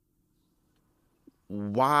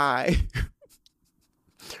 why?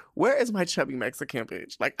 Where is my chubby Mexican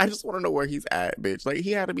bitch? I just want to know where he's at, bitch.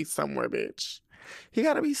 He had to be somewhere, bitch. He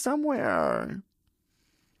got to be somewhere.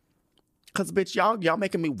 Because, bitch, y'all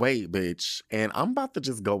making me wait, bitch. And I'm about to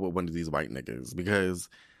just go with one of these white niggas because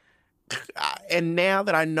And now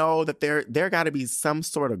that I know that there got to be some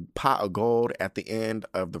sort of pot of gold at the end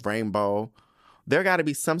of the rainbow, there got to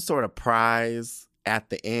be some sort of prize at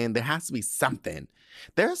the end. There has to be something.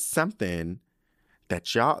 There's something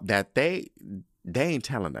that they ain't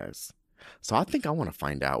telling us. So I think I want to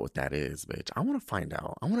find out what that is, bitch. I want to find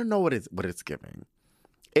out. I want to know what it's giving.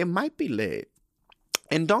 It might be lit.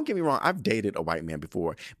 And don't get me wrong, I've dated a white man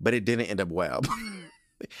before, but it didn't end up well.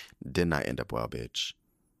 Did not end up well, bitch.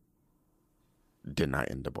 Did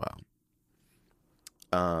not end up well.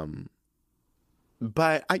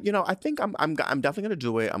 But I think I'm definitely gonna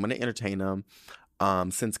do it. I'm gonna entertain them.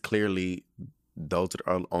 Since clearly those that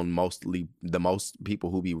are on mostly the most people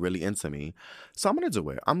who be really into me. So I'm gonna do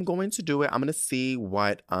it. I'm going to do it. I'm gonna see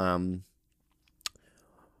what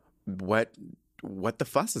the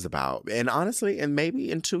fuss is about. And honestly, and maybe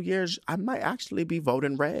in 2 years, I might actually be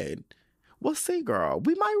voting red. We'll see, girl.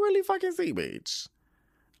 We might really fucking see, bitch.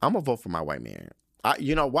 I'm gonna vote for my white man.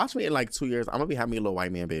 Watch me in like 2 years. I'm gonna be having me a little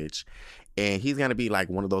white man, bitch. And he's gonna be like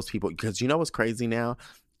one of those people, because you know what's crazy now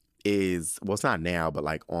is, well, it's not now, but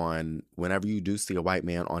like whenever you do see a white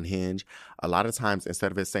man on Hinge, a lot of times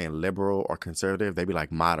instead of it saying liberal or conservative, they be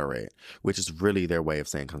like moderate, which is really their way of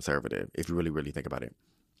saying conservative, if you really, really think about it.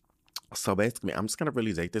 So basically, I'm just gonna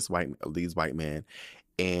really date these white men,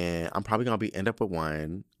 and I'm probably gonna end up with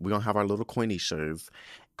one. We're gonna have our little coinishas,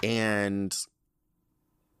 and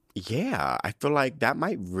yeah, I feel like that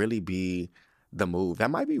might really be the move.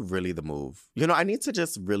 That might be really the move. I need to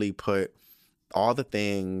just really put all the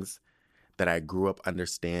things that I grew up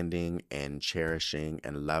understanding and cherishing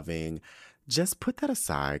and loving, just put that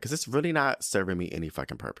aside, because it's really not serving me any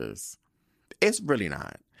fucking purpose. It's really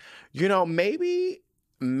not. Maybe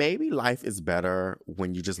life is better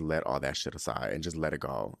when you just let all that shit aside and just let it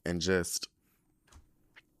go and just,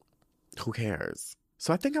 who cares?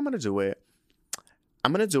 So I think I'm going to do it.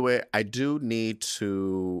 I do need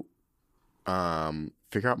to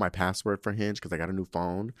figure out my password for Hinge because I got a new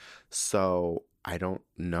phone. So I don't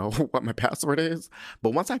know what my password is. But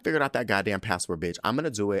once I figured out that goddamn password, bitch, I'm going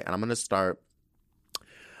to do it, and I'm going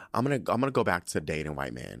to go back to dating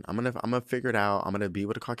white men. I'm going to figure it out. I'm going to be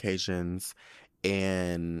with the Caucasians.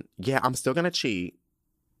 And yeah, I'm still going to cheat.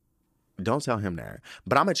 Don't tell him that.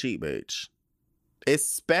 But I'm a cheat, bitch.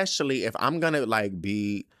 Especially if I'm going to like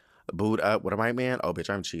be booed up with a white man. Oh, bitch,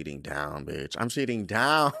 I'm cheating down, bitch. I'm cheating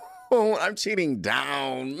down. I'm cheating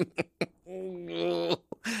down. Bitch,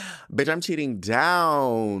 I'm cheating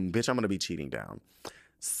down. Bitch, I'm going to be cheating down.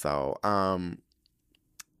 So,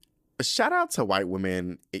 shout out to white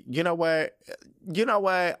women. You know what?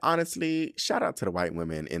 Honestly, shout out to the white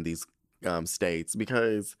women in these states,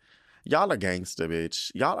 because y'all are gangster, bitch.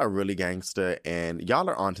 Y'all are really gangster, and y'all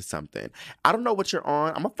are onto something. I don't know what you're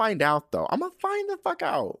on. I'm going to find out, though. I'm going to find the fuck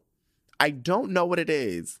out. I don't know what it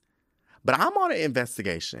is. But I'm on an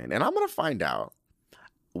investigation, and I'm going to find out.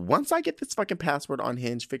 Once I get this fucking password on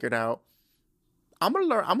Hinge figured out, I'm going to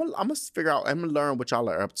learn. I'm going to learn what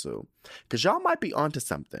y'all are up to. Because y'all might be onto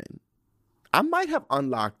something. I might have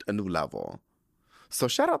unlocked a new level. So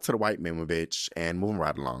shout out to the white men, bitch, and moving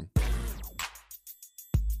right along.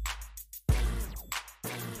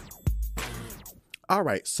 All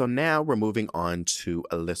right, so now we're moving on to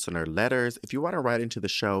listener letters. If you want to write into the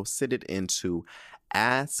show, send it into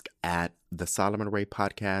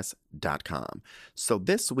ask@thesolomonraypodcast.com. So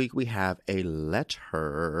this week we have a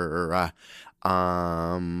letter.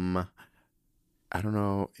 I don't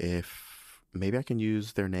know if maybe I can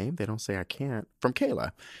use their name. They don't say I can't. From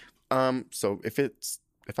Kayla. So if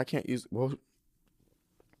I can't use, well,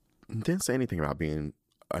 it didn't say anything about being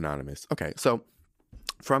anonymous. Okay, so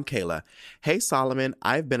from Kayla. Hey, Solomon,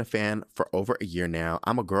 I've been a fan for over a year now.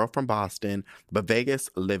 I'm a girl from Boston, but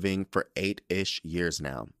Vegas living for 8-ish years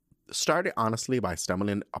now. Started honestly by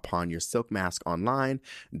stumbling upon your silk mask online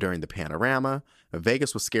during the panorama.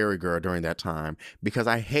 Vegas was scary, girl, during that time because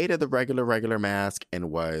I hated the regular mask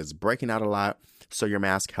and was breaking out a lot. So your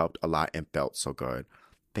mask helped a lot and felt so good.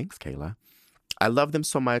 Thanks, Kayla. I love them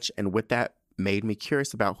so much. And with that, made me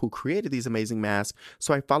curious about who created these amazing masks,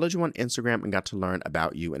 so I followed you on Instagram and got to learn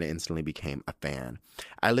about you and instantly became a fan.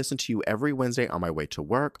 I listen to you every Wednesday on my way to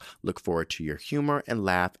work, look forward to your humor and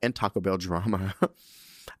laugh and Taco Bell drama.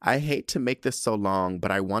 I hate to make this so long,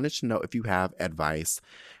 but I wanted to know if you have advice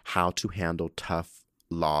how to handle tough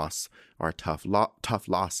loss or tough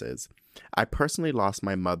losses. I personally lost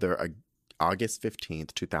my mother August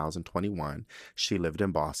 15th, 2021. She lived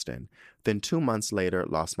in Boston. Then 2 months later,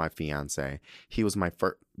 lost my fiance. He was my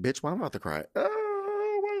first... Bitch, why am I about to cry?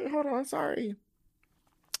 Oh, wait, hold on, sorry.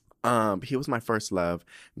 He was my first love,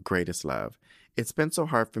 greatest love. It's been so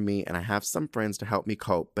hard for me, and I have some friends to help me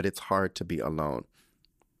cope, but it's hard to be alone.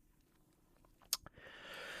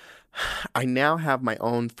 I now have my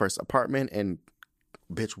own first apartment, and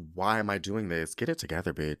bitch, why am I doing this? Get it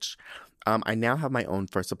together, bitch. I now have my own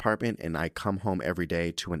first apartment and I come home every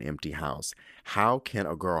day to an empty house. How can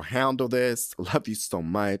a girl handle this? Love you so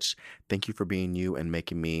much. Thank you for being you and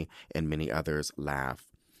making me and many others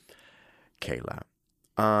laugh. Kayla.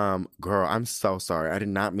 Girl, I'm so sorry. I did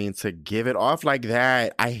not mean to give it off like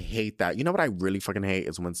that. I hate that. You know what I really fucking hate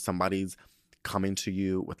is when somebody's coming to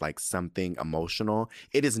you with like something emotional.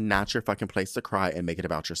 It is not your fucking place to cry and make it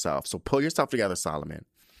about yourself. So pull yourself together, Solomon.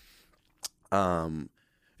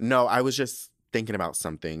 No, I was just thinking about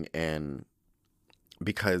something, and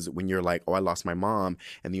because when you're like, oh, I lost my mom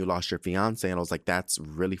and then you lost your fiance, and I was like, that's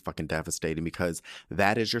really fucking devastating because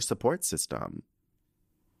that is your support system.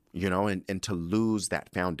 And to lose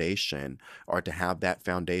that foundation or to have that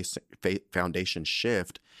foundation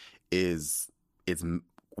shift is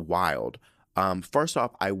wild. First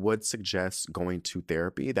off, I would suggest going to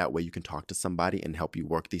therapy. That way you can talk to somebody and help you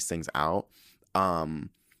work these things out.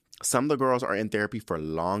 Some of the girls are in therapy for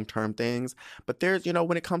long-term things, but there's,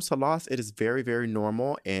 when it comes to loss, it is very, very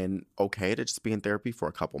normal and okay to just be in therapy for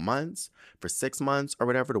a couple months, for 6 months or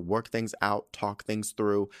whatever, to work things out, talk things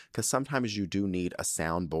through, because sometimes you do need a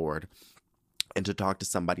soundboard and to talk to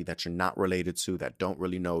somebody that you're not related to, that don't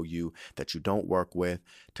really know you, that you don't work with,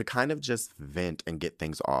 to kind of just vent and get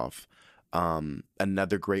things off.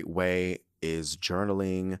 Another great way is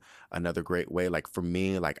journaling. Another great way, like for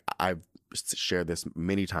me, like I've shared this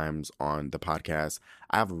many times on the podcast,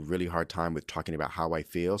 I have a really hard time with talking about how I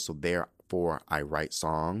feel. So therefore I write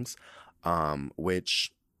songs,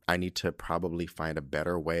 which I need to probably find a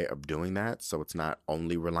better way of doing that. So it's not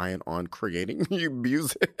only reliant on creating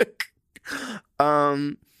music.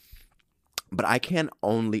 But I can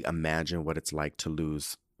only imagine what it's like to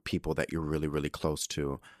lose people that you're really, really close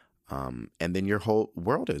to. And then your whole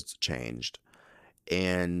world has changed.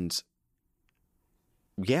 And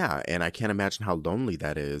yeah, and I can't imagine how lonely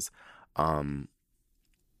that is. I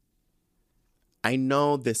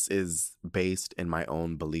know this is based in my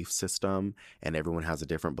own belief system, and everyone has a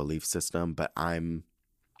different belief system, but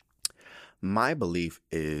my belief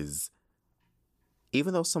is,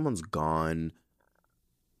 even though someone's gone,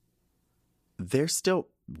 they're still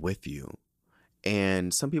with you.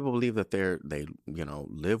 And some people believe that they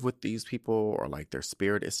live with these people, or like their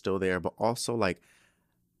spirit is still there, but also like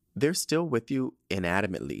they're still with you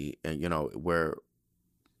inanimately, and where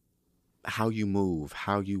how you move,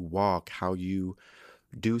 how you walk, how you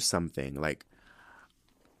do something. Like,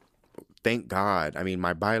 thank God. I mean,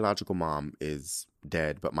 my biological mom is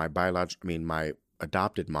dead, but my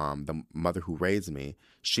adopted mom, the mother who raised me,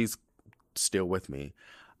 she's still with me.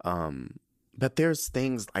 But there's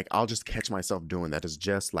things like I'll just catch myself doing that is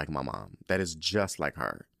just like my mom. That is just like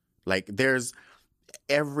her. Like there's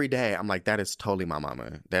every day I'm like, that is totally my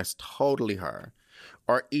mama. That's totally her.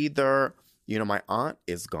 Or either, my aunt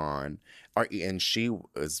is gone, and she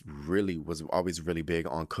was always really big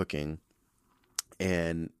on cooking.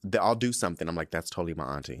 And I'll do something. I'm like, that's totally my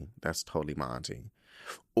auntie. That's totally my auntie.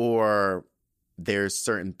 Or there's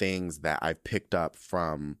certain things that I've picked up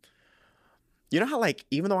from, how like,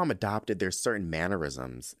 even though I'm adopted, there's certain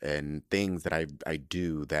mannerisms and things that I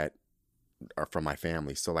do that are from my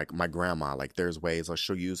family. So like my grandma, like there's ways like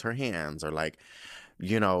she'll use her hands, or like,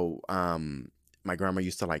 my grandma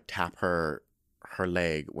used to like tap her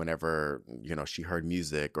leg whenever, she heard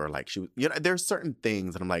music, or like she, there's certain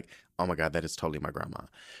things that I'm like, oh my God, that is totally my grandma.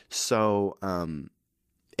 So,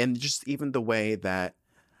 and just even the way that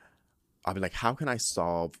I'll be like, how can I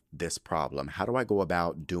solve this problem? How do I go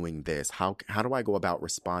about doing this? How do I go about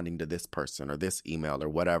responding to this person or this email or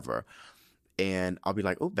whatever? And I'll be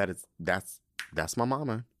like, oh, that's my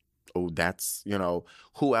mama. Oh, that's,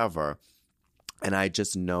 whoever. And I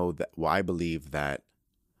just know that, well, I believe that,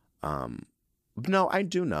 no, I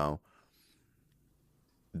do know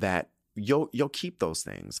that you'll keep those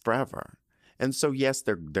things forever. And so, yes,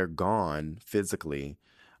 they're gone physically.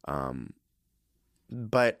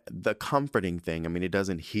 But the comforting thing, I mean, it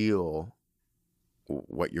doesn't heal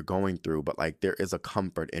what you're going through, but like there is a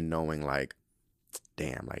comfort in knowing like,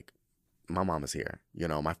 damn, like my mom is here,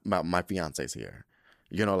 my fiance's here,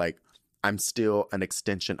 like I'm still an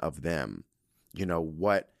extension of them.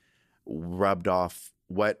 What rubbed off,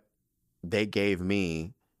 what they gave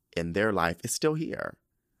me in their life is still here.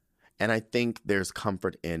 And I think there's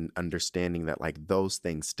comfort in understanding that like those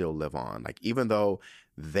things still live on. Like even though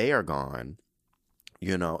they are gone,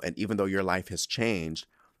 and even though your life has changed,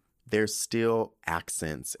 there's still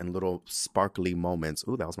accents and little sparkly moments.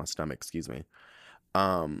 Ooh, that was my stomach, excuse me.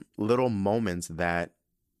 Little moments that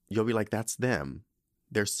you'll be like, that's them.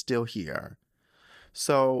 They're still here.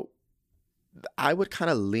 So I would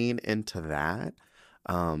kind of lean into that.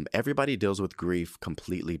 Everybody deals with grief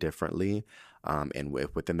completely differently, and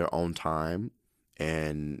within their own time.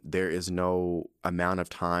 And there is no amount of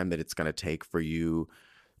time that it's going to take for you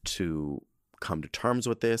to come to terms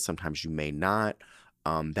with this. Sometimes you may not.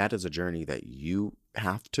 That is a journey that you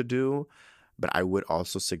have to do. But I would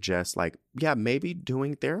also suggest, like, yeah, maybe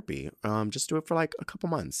doing therapy. Just do it for like a couple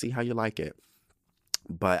months, see how you like it.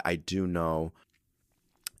 But I do know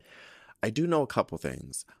a couple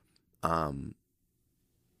things. I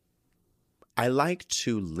like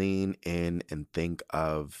to lean in and think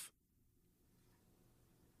of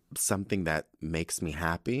something that makes me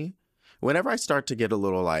happy. Whenever I start to get a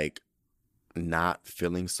little like not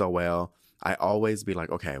feeling so well, I always be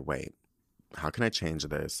like, okay, wait, how can I change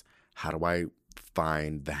this? How do I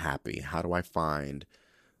find the happy? How do I find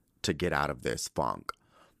to get out of this funk?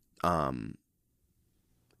 And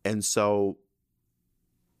so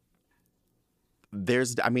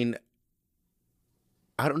I mean,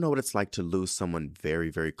 I don't know what it's like to lose someone very,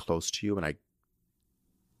 very close to you. And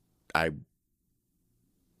I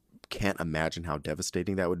can't imagine how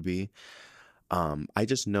devastating that would be. I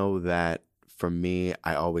just know that for me,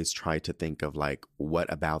 I always try to think of like,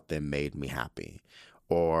 what about them made me happy?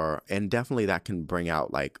 And definitely that can bring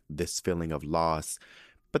out like this feeling of loss.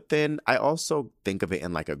 But then I also think of it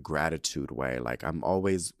in like a gratitude way. Like I'm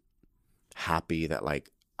always happy that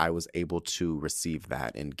like I was able to receive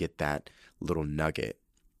that and get that little nugget,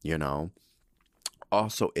 you know?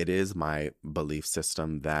 Also, it is my belief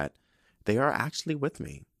system that they are actually with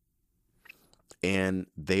me. And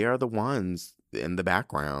they are the ones in the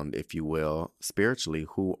background, if you will, spiritually,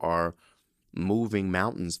 who are moving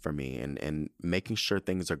mountains for me and making sure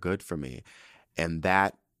things are good for me. And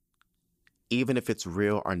that, even if it's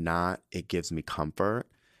real or not, it gives me comfort.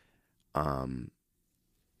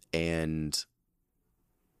 And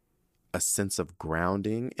a sense of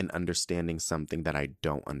grounding and understanding something that I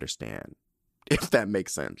don't understand, if that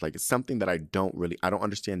makes sense. Like it's something that I don't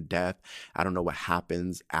understand death. I don't know what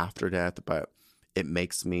happens after death, but it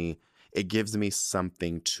gives me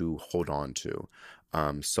something to hold on to.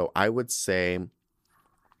 So I would say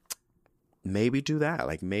maybe do that.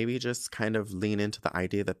 Like maybe just kind of lean into the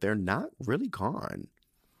idea that they're not really gone.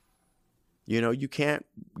 You know, you can't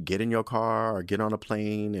get in your car or get on a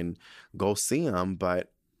plane and go see them,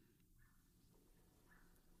 but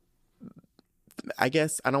I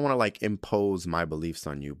guess I don't want to like impose my beliefs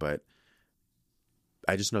on you, but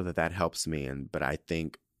I just know that helps me. But I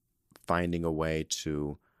think finding a way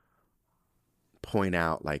to point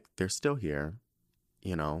out like they're still here,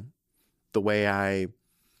 you know, the way I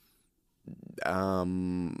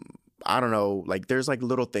don't know, like there's like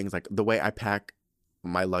little things like the way I pack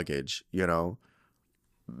my luggage, you know,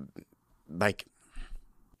 like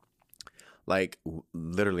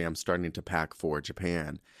literally I'm starting to pack for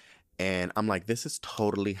Japan. And I'm like, this is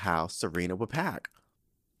totally how Serena would pack.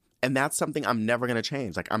 And that's something I'm never going to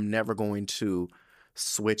change. Like, I'm never going to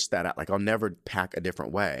switch that out. Like, I'll never pack a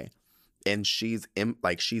different way. And she's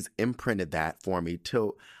imprinted that for me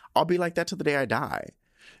till I'll be like that till the day I die,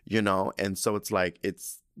 you know? And so it's like,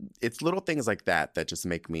 it's little things like that just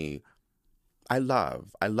make me, I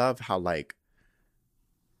love how like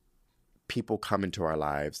people come into our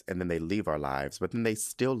lives and then they leave our lives, but then they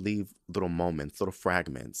still leave little moments, little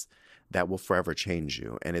fragments that will forever change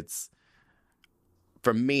you. And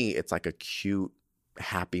for me, it's like a cute,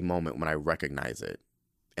 happy moment when I recognize it.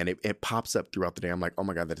 And it pops up throughout the day. I'm like, oh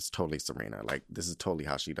my God, that is totally Serena. Like, this is totally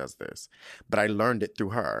how she does this. But I learned it through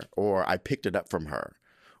her, or I picked it up from her.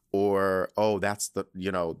 Or, oh, this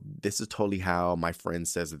is totally how my friend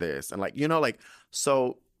says this. And like,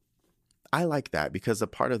 so I like that because a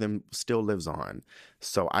part of them still lives on.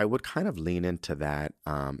 So I would kind of lean into that,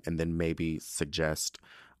 and then maybe suggest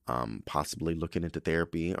possibly looking into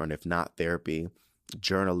therapy, or if not therapy,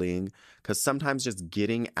 journaling. Because sometimes just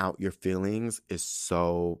getting out your feelings is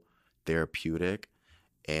so therapeutic,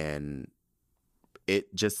 and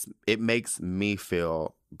it makes me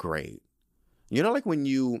feel great. You know, like when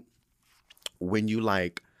you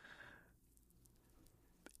like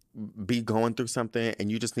be going through something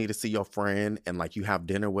and you just need to see your friend, and like you have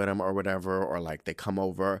dinner with them or whatever, or like they come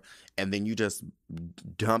over and then you just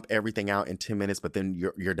dump everything out in 10 minutes, but then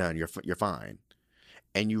you're done. You're fine.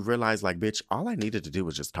 And you realize like, bitch, all I needed to do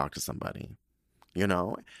was just talk to somebody, you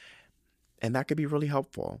know? And that could be really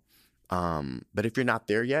helpful. But if you're not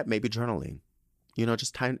there yet, maybe journaling, you know,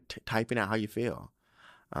 just typing out how you feel.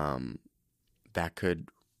 I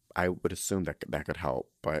would assume that could help.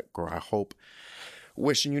 But girl,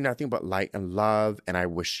 wishing you nothing but light and love, and I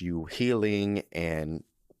wish you healing and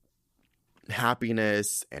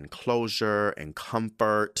happiness and closure and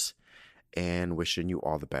comfort and wishing you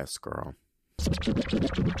all the best, girl.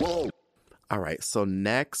 All right, so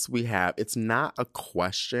next we have, it's not a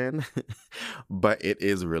question, but it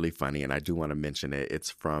is really funny, and I do want to mention it.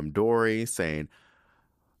 It's from Dory saying,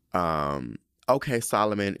 okay,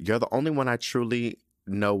 Solomon, you're the only one I truly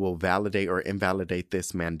know will validate or invalidate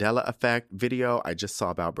this Mandela effect video I just saw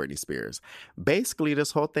about Britney Spears. Basically,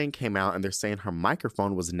 this whole thing came out and they're saying her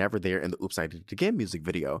microphone was never there in the Oops, I Did It Again music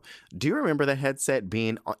video. Do you remember the headset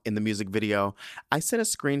being in the music video? I sent a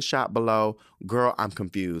screenshot below. Girl, I'm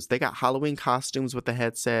confused. They got Halloween costumes with the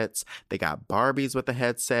headsets. They got Barbies with the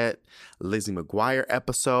headset. Lizzie McGuire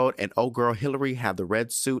episode. And oh girl, Hillary had the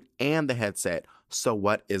red suit and the headset. So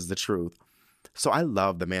what is the truth? So I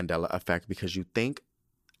love the Mandela effect because you think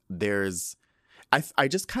I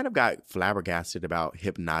just kind of got flabbergasted about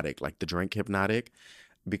Hypnotic, like the drink Hypnotic,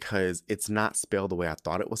 because it's not spelled the way I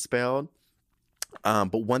thought it was spelled.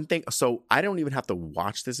 But one thing, so I don't even have to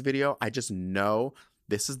watch this video. I just know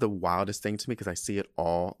this is the wildest thing to me because I see it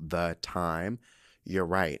all the time. You're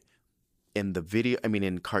right. In the video, I mean,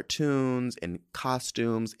 in cartoons, in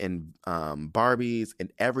costumes, in Barbies, and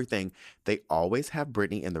everything, they always have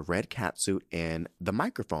Britney in the red catsuit and the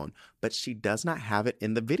microphone, but she does not have it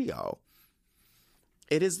in the video.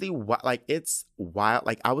 It is it's wild.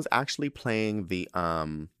 Like, I was actually playing the,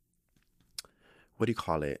 what do you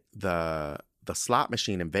call it? The slot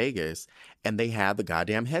machine in Vegas, and they had the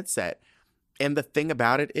goddamn headset. And the thing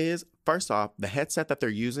about it is, first off, the headset that they're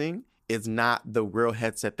using is not the real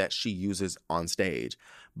headset that she uses on stage.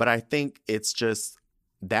 But I think it's just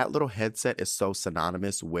that little headset is so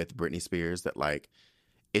synonymous with Britney Spears that like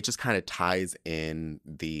it just kind of ties in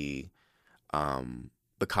the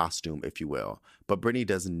costume, if you will. But Britney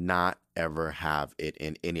does not ever have it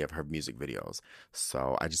in any of her music videos.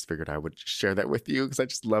 So I just figured I would share that with you because I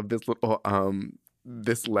just love this little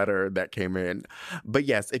this letter that came in. But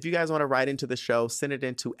yes, if you guys want to write into the show, send it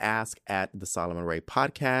in to ask@the Solomon Ray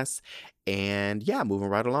Podcast. And yeah, moving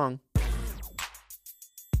right along.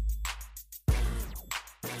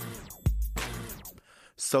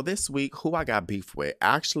 So this week, who I got beef with?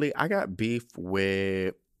 Actually, I got beef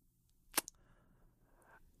with,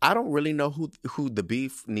 I don't really know who the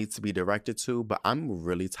beef needs to be directed to, but I'm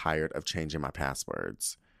really tired of changing my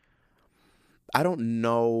passwords. I don't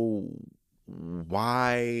know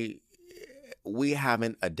why we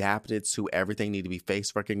haven't adapted to everything need to be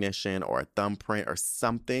face recognition or a thumbprint or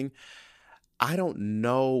something. I don't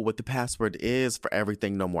know what the password is for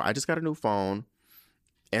everything no more. I just got a new phone.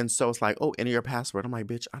 And so it's like, oh, enter your password. I'm like,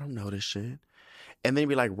 bitch, I don't know this shit. And then it'd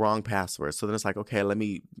be like, wrong password. So then it's like, okay, let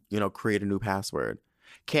me, create a new password.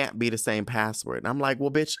 Can't be the same password. And I'm like,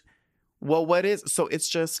 well, bitch, well, what is? So it's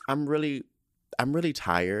just, I'm really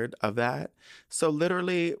tired of that. So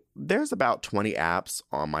literally, there's about 20 apps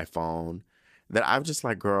on my phone that I'm just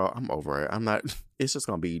like, girl, I'm over it. It's just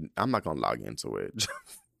going to be, I'm not going to log into it.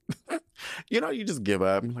 You just give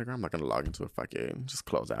up. I'm like, I'm not going to log into it. Fuck it. Just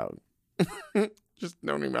close out. I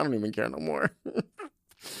don't even care no more.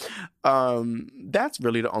 That's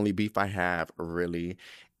really the only beef I have, really.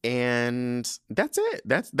 And that's it.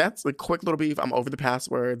 That's a quick little beef. I'm over the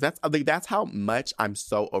passwords. That's how much I'm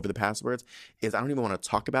so over the passwords is I don't even want to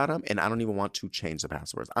talk about them and I don't even want to change the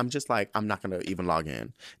passwords. I'm just like, I'm not going to even log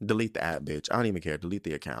in. Delete the app, bitch. I don't even care. Delete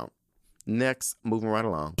the account. Next, moving right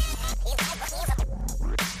along.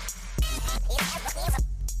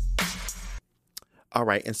 All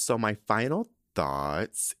right. And so my final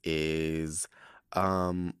thoughts is,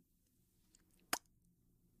 and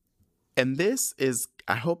this is,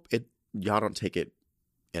 I hope y'all don't take it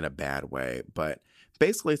in a bad way, but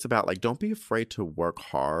basically it's about like, don't be afraid to work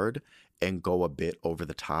hard and go a bit over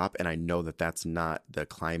the top. And I know that that's not the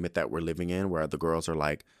climate that we're living in, where the girls are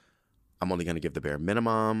like, I'm only going to give the bare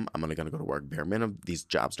minimum. I'm only going to go to work bare minimum. These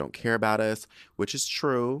jobs don't care about us, which is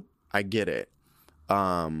true. I get it.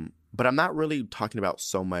 But I'm not really talking about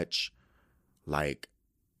so much like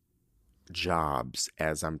jobs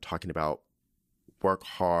as I'm talking about work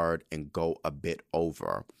hard and go a bit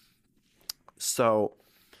over. So,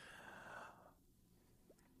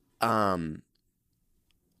 as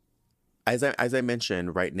I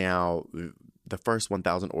mentioned, right now, the first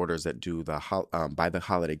 1,000 orders that do buy the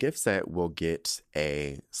holiday gift set will get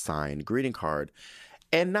a signed greeting card.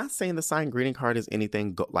 And not saying the signed greeting card is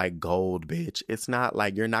anything like gold, bitch. It's not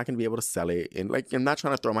like you're not going to be able to sell it. And like, I'm not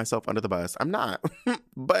trying to throw myself under the bus. I'm not.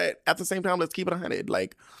 But at the same time, let's keep it 100.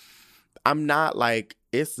 Like, I'm not like,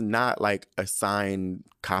 it's not like a signed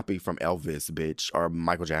copy from Elvis, bitch, or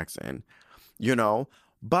Michael Jackson,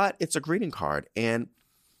 but it's a greeting card. And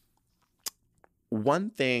one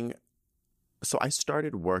thing, so I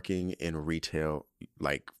started working in retail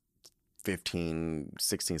like 15,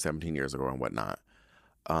 16, 17 years ago and whatnot.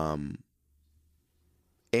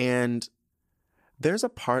 And there's a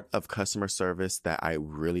part of customer service that I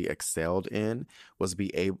really excelled in was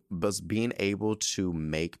being able to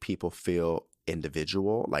make people feel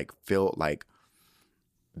individual, like feel like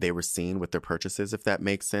they were seen with their purchases, if that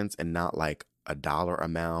makes sense, and not like a dollar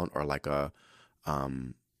amount or like a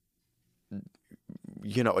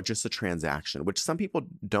just a transaction, which some people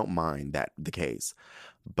don't mind that the case.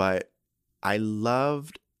 But I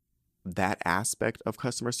loved that aspect of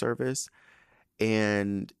customer service.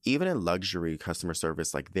 And even in luxury customer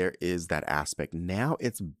service, like there is that aspect. Now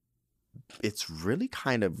it's really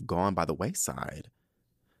kind of gone by the wayside.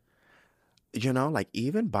 Like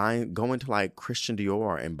even going to like Christian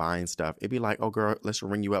Dior and buying stuff, it'd be like, oh girl, let's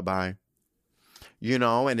ring you up by,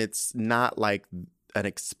 and it's not like an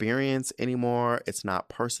experience anymore. It's not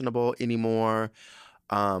personable anymore.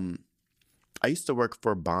 I used to work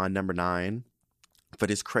for Bond Number 9 for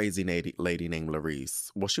this crazy lady named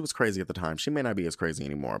Larice. Well, she was crazy at the time. She may not be as crazy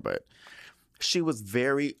anymore, but she was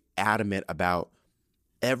very adamant about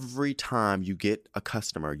every time you get a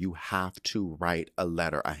customer, you have to write a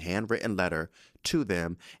letter, a handwritten letter to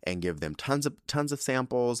them and give them tons of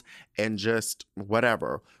samples and just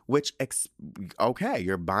whatever, which, okay,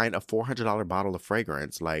 you're buying a $400 bottle of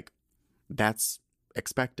fragrance. Like that's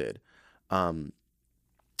expected.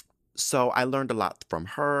 So I learned a lot from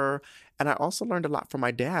her, and I also learned a lot from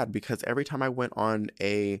my dad because every time I went on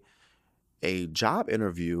a job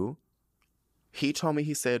interview, he told me,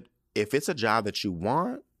 he said, if it's a job that you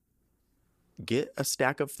want, get a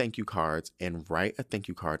stack of thank you cards and write a thank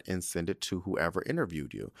you card and send it to whoever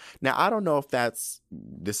interviewed you. Now, I don't know if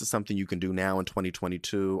this is something you can do now in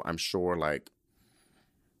 2022. I'm sure like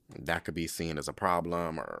that could be seen as a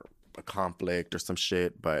problem or a conflict or some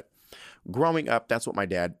shit. But growing up, that's what my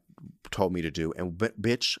dad told me to do. And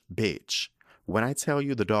bitch, when I tell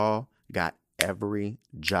you the doll got every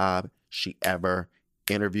job she ever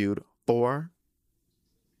interviewed for,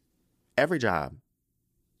 every job.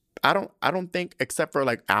 I don't think, except for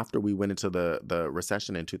like after we went into the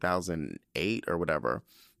recession in 2008 or whatever,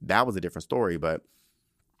 that was a different story. But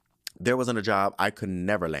there wasn't a job I could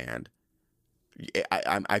never land.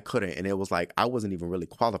 I couldn't. And it was like, I wasn't even really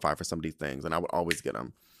qualified for some of these things, and I would always get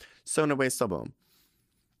them. So anyway, so boom.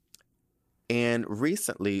 And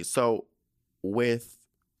recently, so with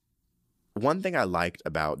one thing I liked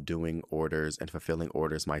about doing orders and fulfilling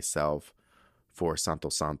orders myself for Santo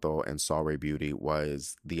Santo and Soiree Beauty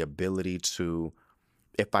was the ability to,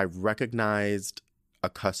 if I recognized a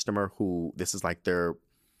customer who this is like their,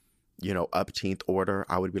 upteenth order,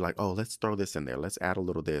 I would be like, oh, let's throw this in there. Let's add a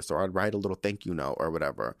little this, or I'd write a little thank you note or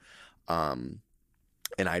whatever. And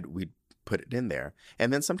we'd put it in there.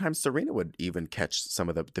 And then sometimes Serena would even catch some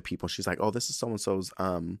of the people. She's like, oh, this is so-and-so's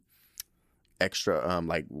extra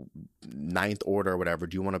like ninth order or whatever.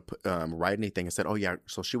 Do you want to write anything? I said, oh yeah.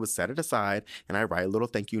 So she would set it aside and I write a little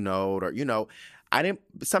thank you note, or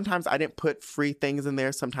sometimes I didn't put free things in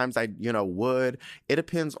there. Sometimes I would. It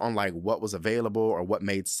depends on like what was available or what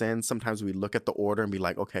made sense. Sometimes we look at the order and be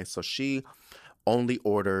like, okay, so she only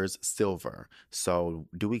orders silver, so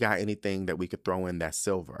do we got anything that we could throw in that's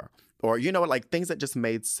silver? Or like things that just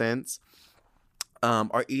made sense.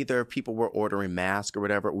 Or either people were ordering masks or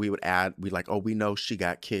whatever, we like, oh, we know she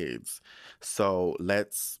got kids, so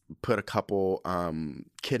let's put a couple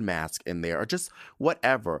kid masks in there, or just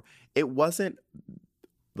whatever. It wasn't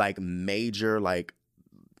like major, like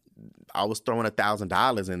I was throwing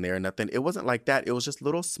 $1,000 in there or nothing. It wasn't like that. It was just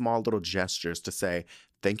small little gestures to say,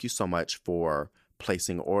 thank you so much for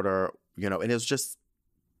placing order, and it was just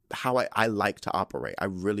how I like to operate. I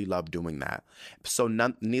really love doing that. So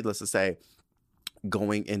needless to say,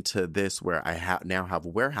 going into this where I now have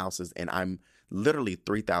warehouses and I'm literally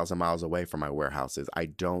 3,000 miles away from my warehouses, I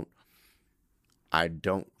don't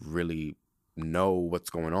really know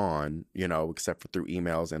what's going on, except for through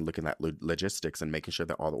emails and looking at logistics and making sure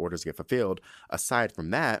that all the orders get fulfilled. Aside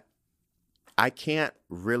from that, I can't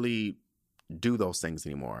really do those things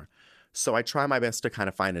anymore. So I try my best to kind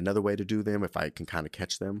of find another way to do them if I can kind of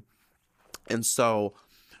catch them. And so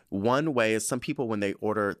one way is some people, when they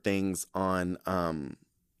order things on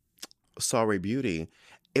Soiree Beauty,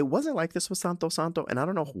 it wasn't like this with Santo Santo. And I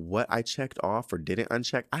don't know what I checked off or didn't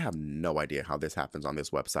uncheck. I have no idea how this happens on this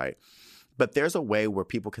website. But there's a way where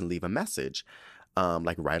people can leave a message,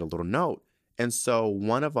 like write a little note. And so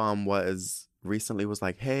one of them recently was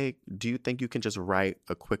like, hey, do you think you can just write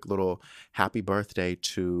a quick little happy birthday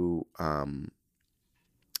to, I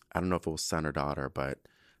don't know if it was son or daughter, but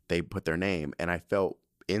they put their name. And I felt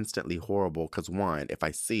instantly horrible because, one, if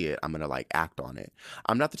I see it, I'm going to like act on it.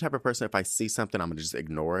 I'm not the type of person, if I see something, I'm going to just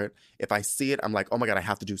ignore it. If I see it, I'm like, oh my God, I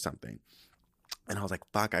have to do something. And I was like,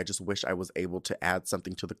 fuck, I just wish I was able to add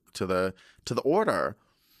something to the order.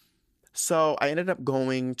 So I ended up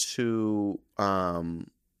going to,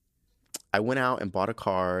 I went out and bought a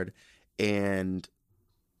card, and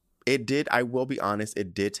I will be honest,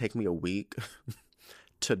 it did take me a week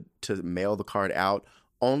to mail the card out,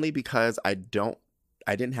 only because I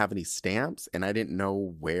didn't have any stamps, and I didn't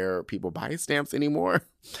know where people buy stamps anymore,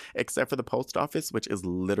 except for the post office, which is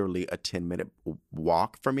literally a 10-minute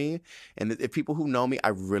walk for me. And if people who know me, I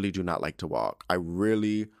really do not like to walk.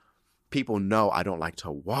 People know I don't like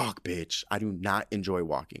to walk, bitch. I do not enjoy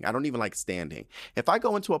walking. I don't even like standing. If I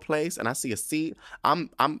go into a place and I see a seat, I'm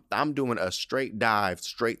doing a straight dive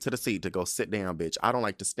straight to the seat to go sit down, bitch. I don't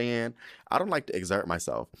like to stand. I don't like to exert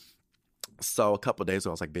myself. So a couple of days ago,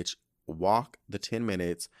 I was like, bitch, walk the 10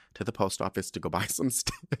 minutes to the post office to go buy some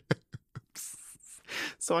stamps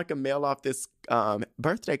so I can mail off this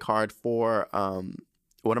birthday card for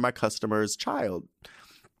one of my customers' child.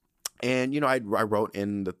 And, I wrote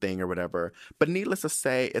in the thing or whatever. But needless to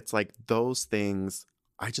say, it's like those things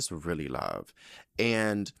I just really love.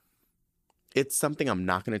 And it's something I'm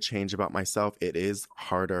not going to change about myself. It is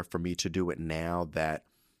harder for me to do it now that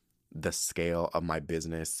the scale of my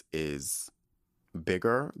business is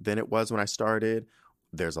bigger than it was when I started.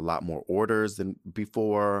 There's a lot more orders than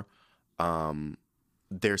before.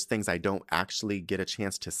 There's things I don't actually get a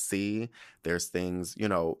chance to see. There's things,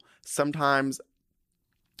 sometimes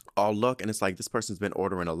I'll look and it's like, this person's been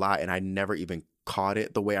ordering a lot and I never even caught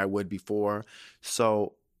it the way I would before.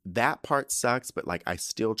 So that part sucks, but like I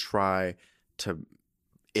still try to,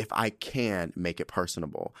 if I can, make it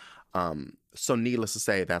personable. So needless to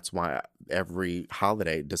say, that's why every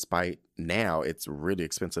holiday, despite now it's really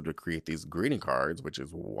expensive to create these greeting cards, which is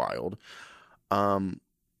wild. I'm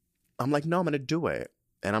like, no, I'm going to do it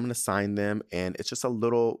and I'm going to sign them. And it's just a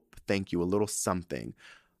little thank you, a little something.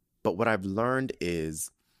 But what I've learned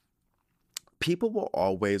is people will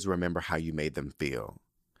always remember how you made them feel.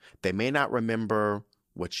 They may not remember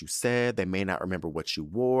what you said. They may not remember what you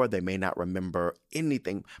wore. They may not remember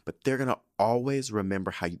anything, but they're going to always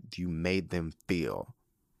remember how you made them feel,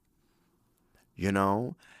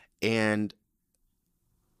 And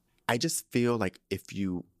I just feel like if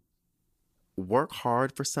you work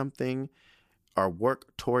hard for something or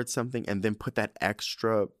work towards something and then put that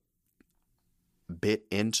extra bit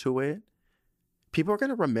into it, people are going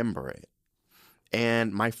to remember it.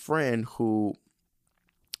 And my friend who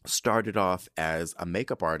started off as a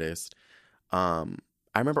makeup artist, I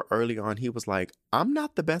remember early on, he was like, I'm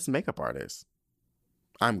not the best makeup artist.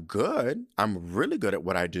 I'm good. I'm really good at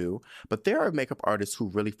what I do. But there are makeup artists who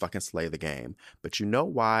really fucking slay the game. But you know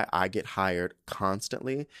why I get hired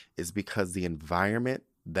constantly is because the environment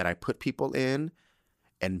that I put people in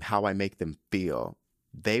and how I make them feel.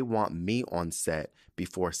 They want me on set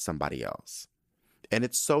before somebody else. And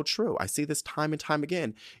it's so true. I see this time and time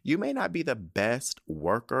again. You may not be the best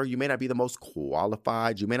worker. You may not be the most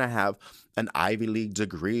qualified. You may not have an Ivy League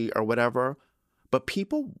degree or whatever. But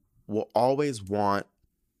people will always want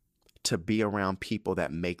to be around people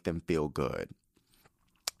that make them feel good.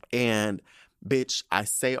 And bitch, I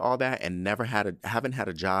say all that and haven't had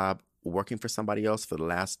a job working for somebody else for the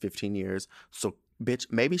last 15 years. So bitch,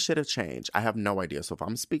 maybe should have changed. I have no idea. So if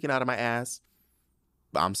I'm speaking out of my ass,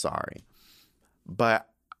 I'm sorry. But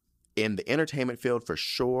in the entertainment field for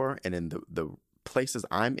sure, and in the places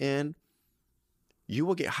I'm in, you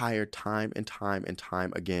will get hired time and time and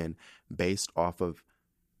time again based off of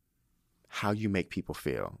how you make people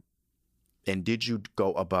feel. And did you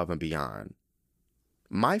go above and beyond?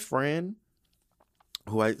 My friend,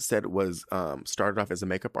 who I said was started off as a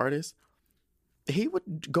makeup artist, he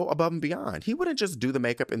would go above and beyond. He wouldn't just do the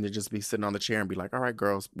makeup and then just be sitting on the chair and be like, all right,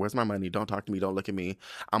 girls, where's my money? Don't talk to me. Don't look at me.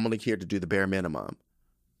 I'm only here to do the bare minimum.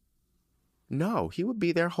 No, he would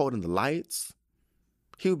be there holding the lights.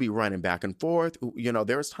 He would be running back and forth.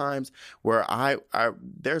 There's times where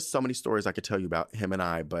there's so many stories I could tell you about him and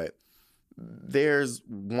I, but there's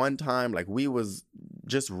one time like we was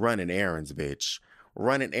just running errands, bitch.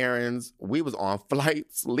 Running errands. We was on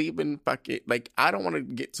flights, leaving like, I don't want to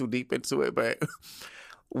get too deep into it, but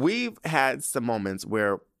we've had some moments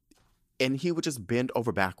where, and he would just bend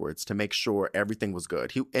over backwards to make sure everything was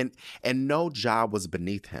good. And no job was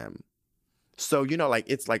beneath him. So, like,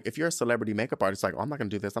 it's like, if you're a celebrity makeup artist, like, oh, I'm not going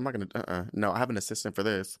to do this. I'm not going to, no, I have an assistant for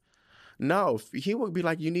this. No, he would be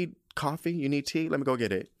like, you need coffee? You need tea? Let me go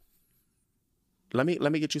get it. Let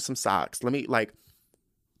me get you some socks. Let me, like,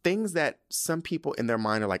 things that some people in their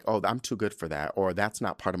mind are like, oh, I'm too good for that, or that's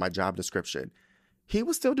not part of my job description. he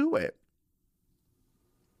would still do it.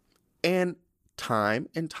 And time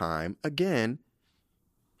again,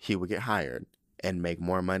 he would get hired and make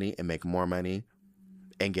more money and make more money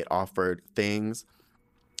and get offered things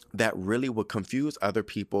that really would confuse other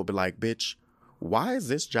people. Be like, bitch, why is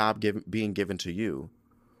this job being given to you?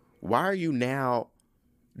 Why are you now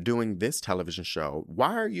doing this television show?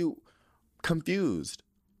 Why are you confused?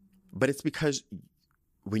 But it's because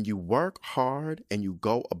when you work hard and you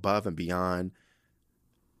go above and beyond,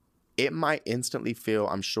 it might instantly feel,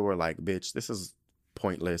 I'm sure, like, bitch, this is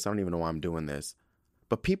pointless. I don't even know why I'm doing this.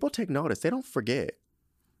 But people take notice. They don't forget.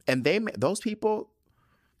 And those people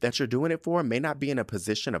that you're doing it for may not be in a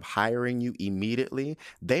position of hiring you immediately.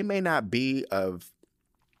 They may not be of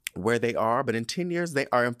where they are, but in 10 years,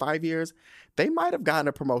 in 5 years, they might have gotten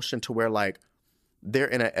a promotion to where, like, they're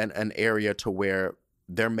in an area to where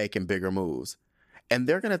they're making bigger moves. And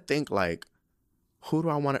they're going to think, like, who do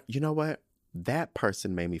I want to, you know what? That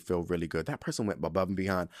person made me feel really good. That person went above and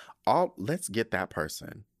beyond. Let's get that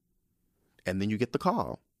person. And then you get the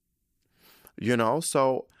call. You know,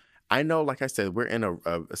 so I know, like I said, we're in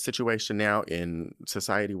a situation now in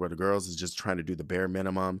society where the girls is just trying to do the bare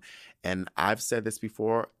minimum. And I've said this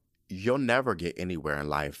before, you'll never get anywhere in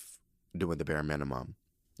life doing the bare minimum.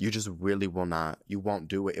 You just really will not. You won't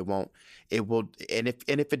do it. It will. And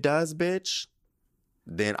if it does, bitch,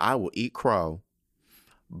 then I will eat crow.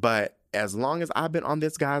 But as long as I've been on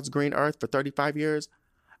this God's green earth for 35 years,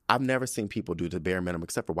 I've never seen people do the bare minimum,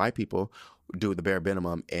 except for white people, do the bare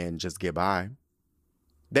minimum and just get by.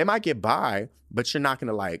 They might get by, but you're not going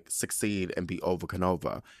to, like, succeed and be over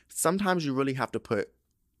Canova. Sometimes you really have to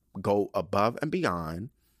go above and beyond.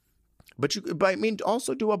 But I mean,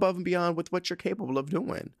 also do above and beyond with what you're capable of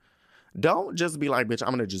doing. Don't just be like, bitch, I'm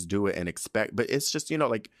going to just do it and expect. But it's just, you know,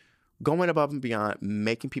 like, going above and beyond,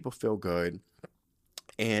 making people feel good.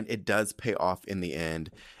 And it does pay off in the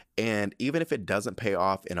end. And even if it doesn't pay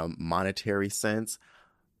off in a monetary sense,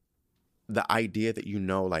 the idea that, you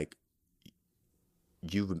know, like,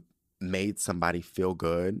 you've made somebody feel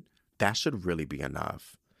good, that should really be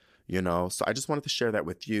enough, you know? So I just wanted to share that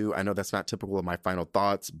with you. I know that's not typical of my final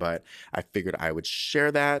thoughts, but I figured I would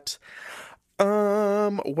share that.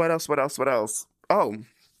 What else? Oh,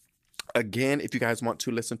 again, if you guys want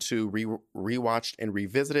to listen to rewatched and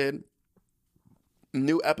revisited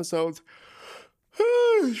new episodes,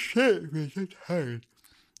 oh shit, I'm so tired.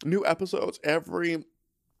 New episodes every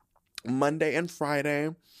Monday and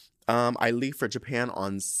Friday. I leave for Japan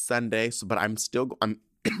on Sunday, but I'm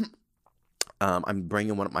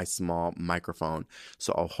bringing one of my small microphone,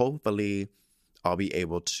 so hopefully I'll be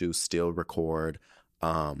able to still record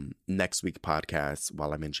next week podcasts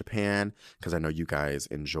while I'm in Japan, because I know you guys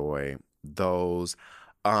enjoy those.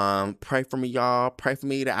 Pray for me, y'all. Pray for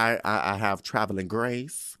me that I have traveling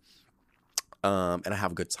grace, and I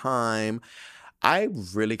have a good time. I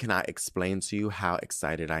really cannot explain to you how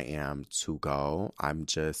excited I am to go. I'm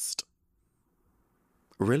just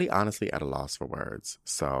really honestly at a loss for words.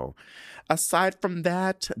 So aside from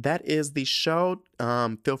that, that is the show.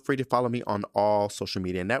 Feel free to follow me on all social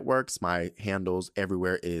media networks. My handles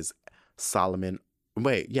everywhere is Solomon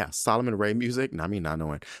Ray Music.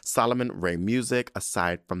 Solomon Ray Music.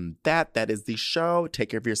 Aside from that, that is the show. Take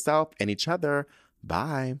care of yourself and each other.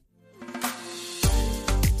 Bye.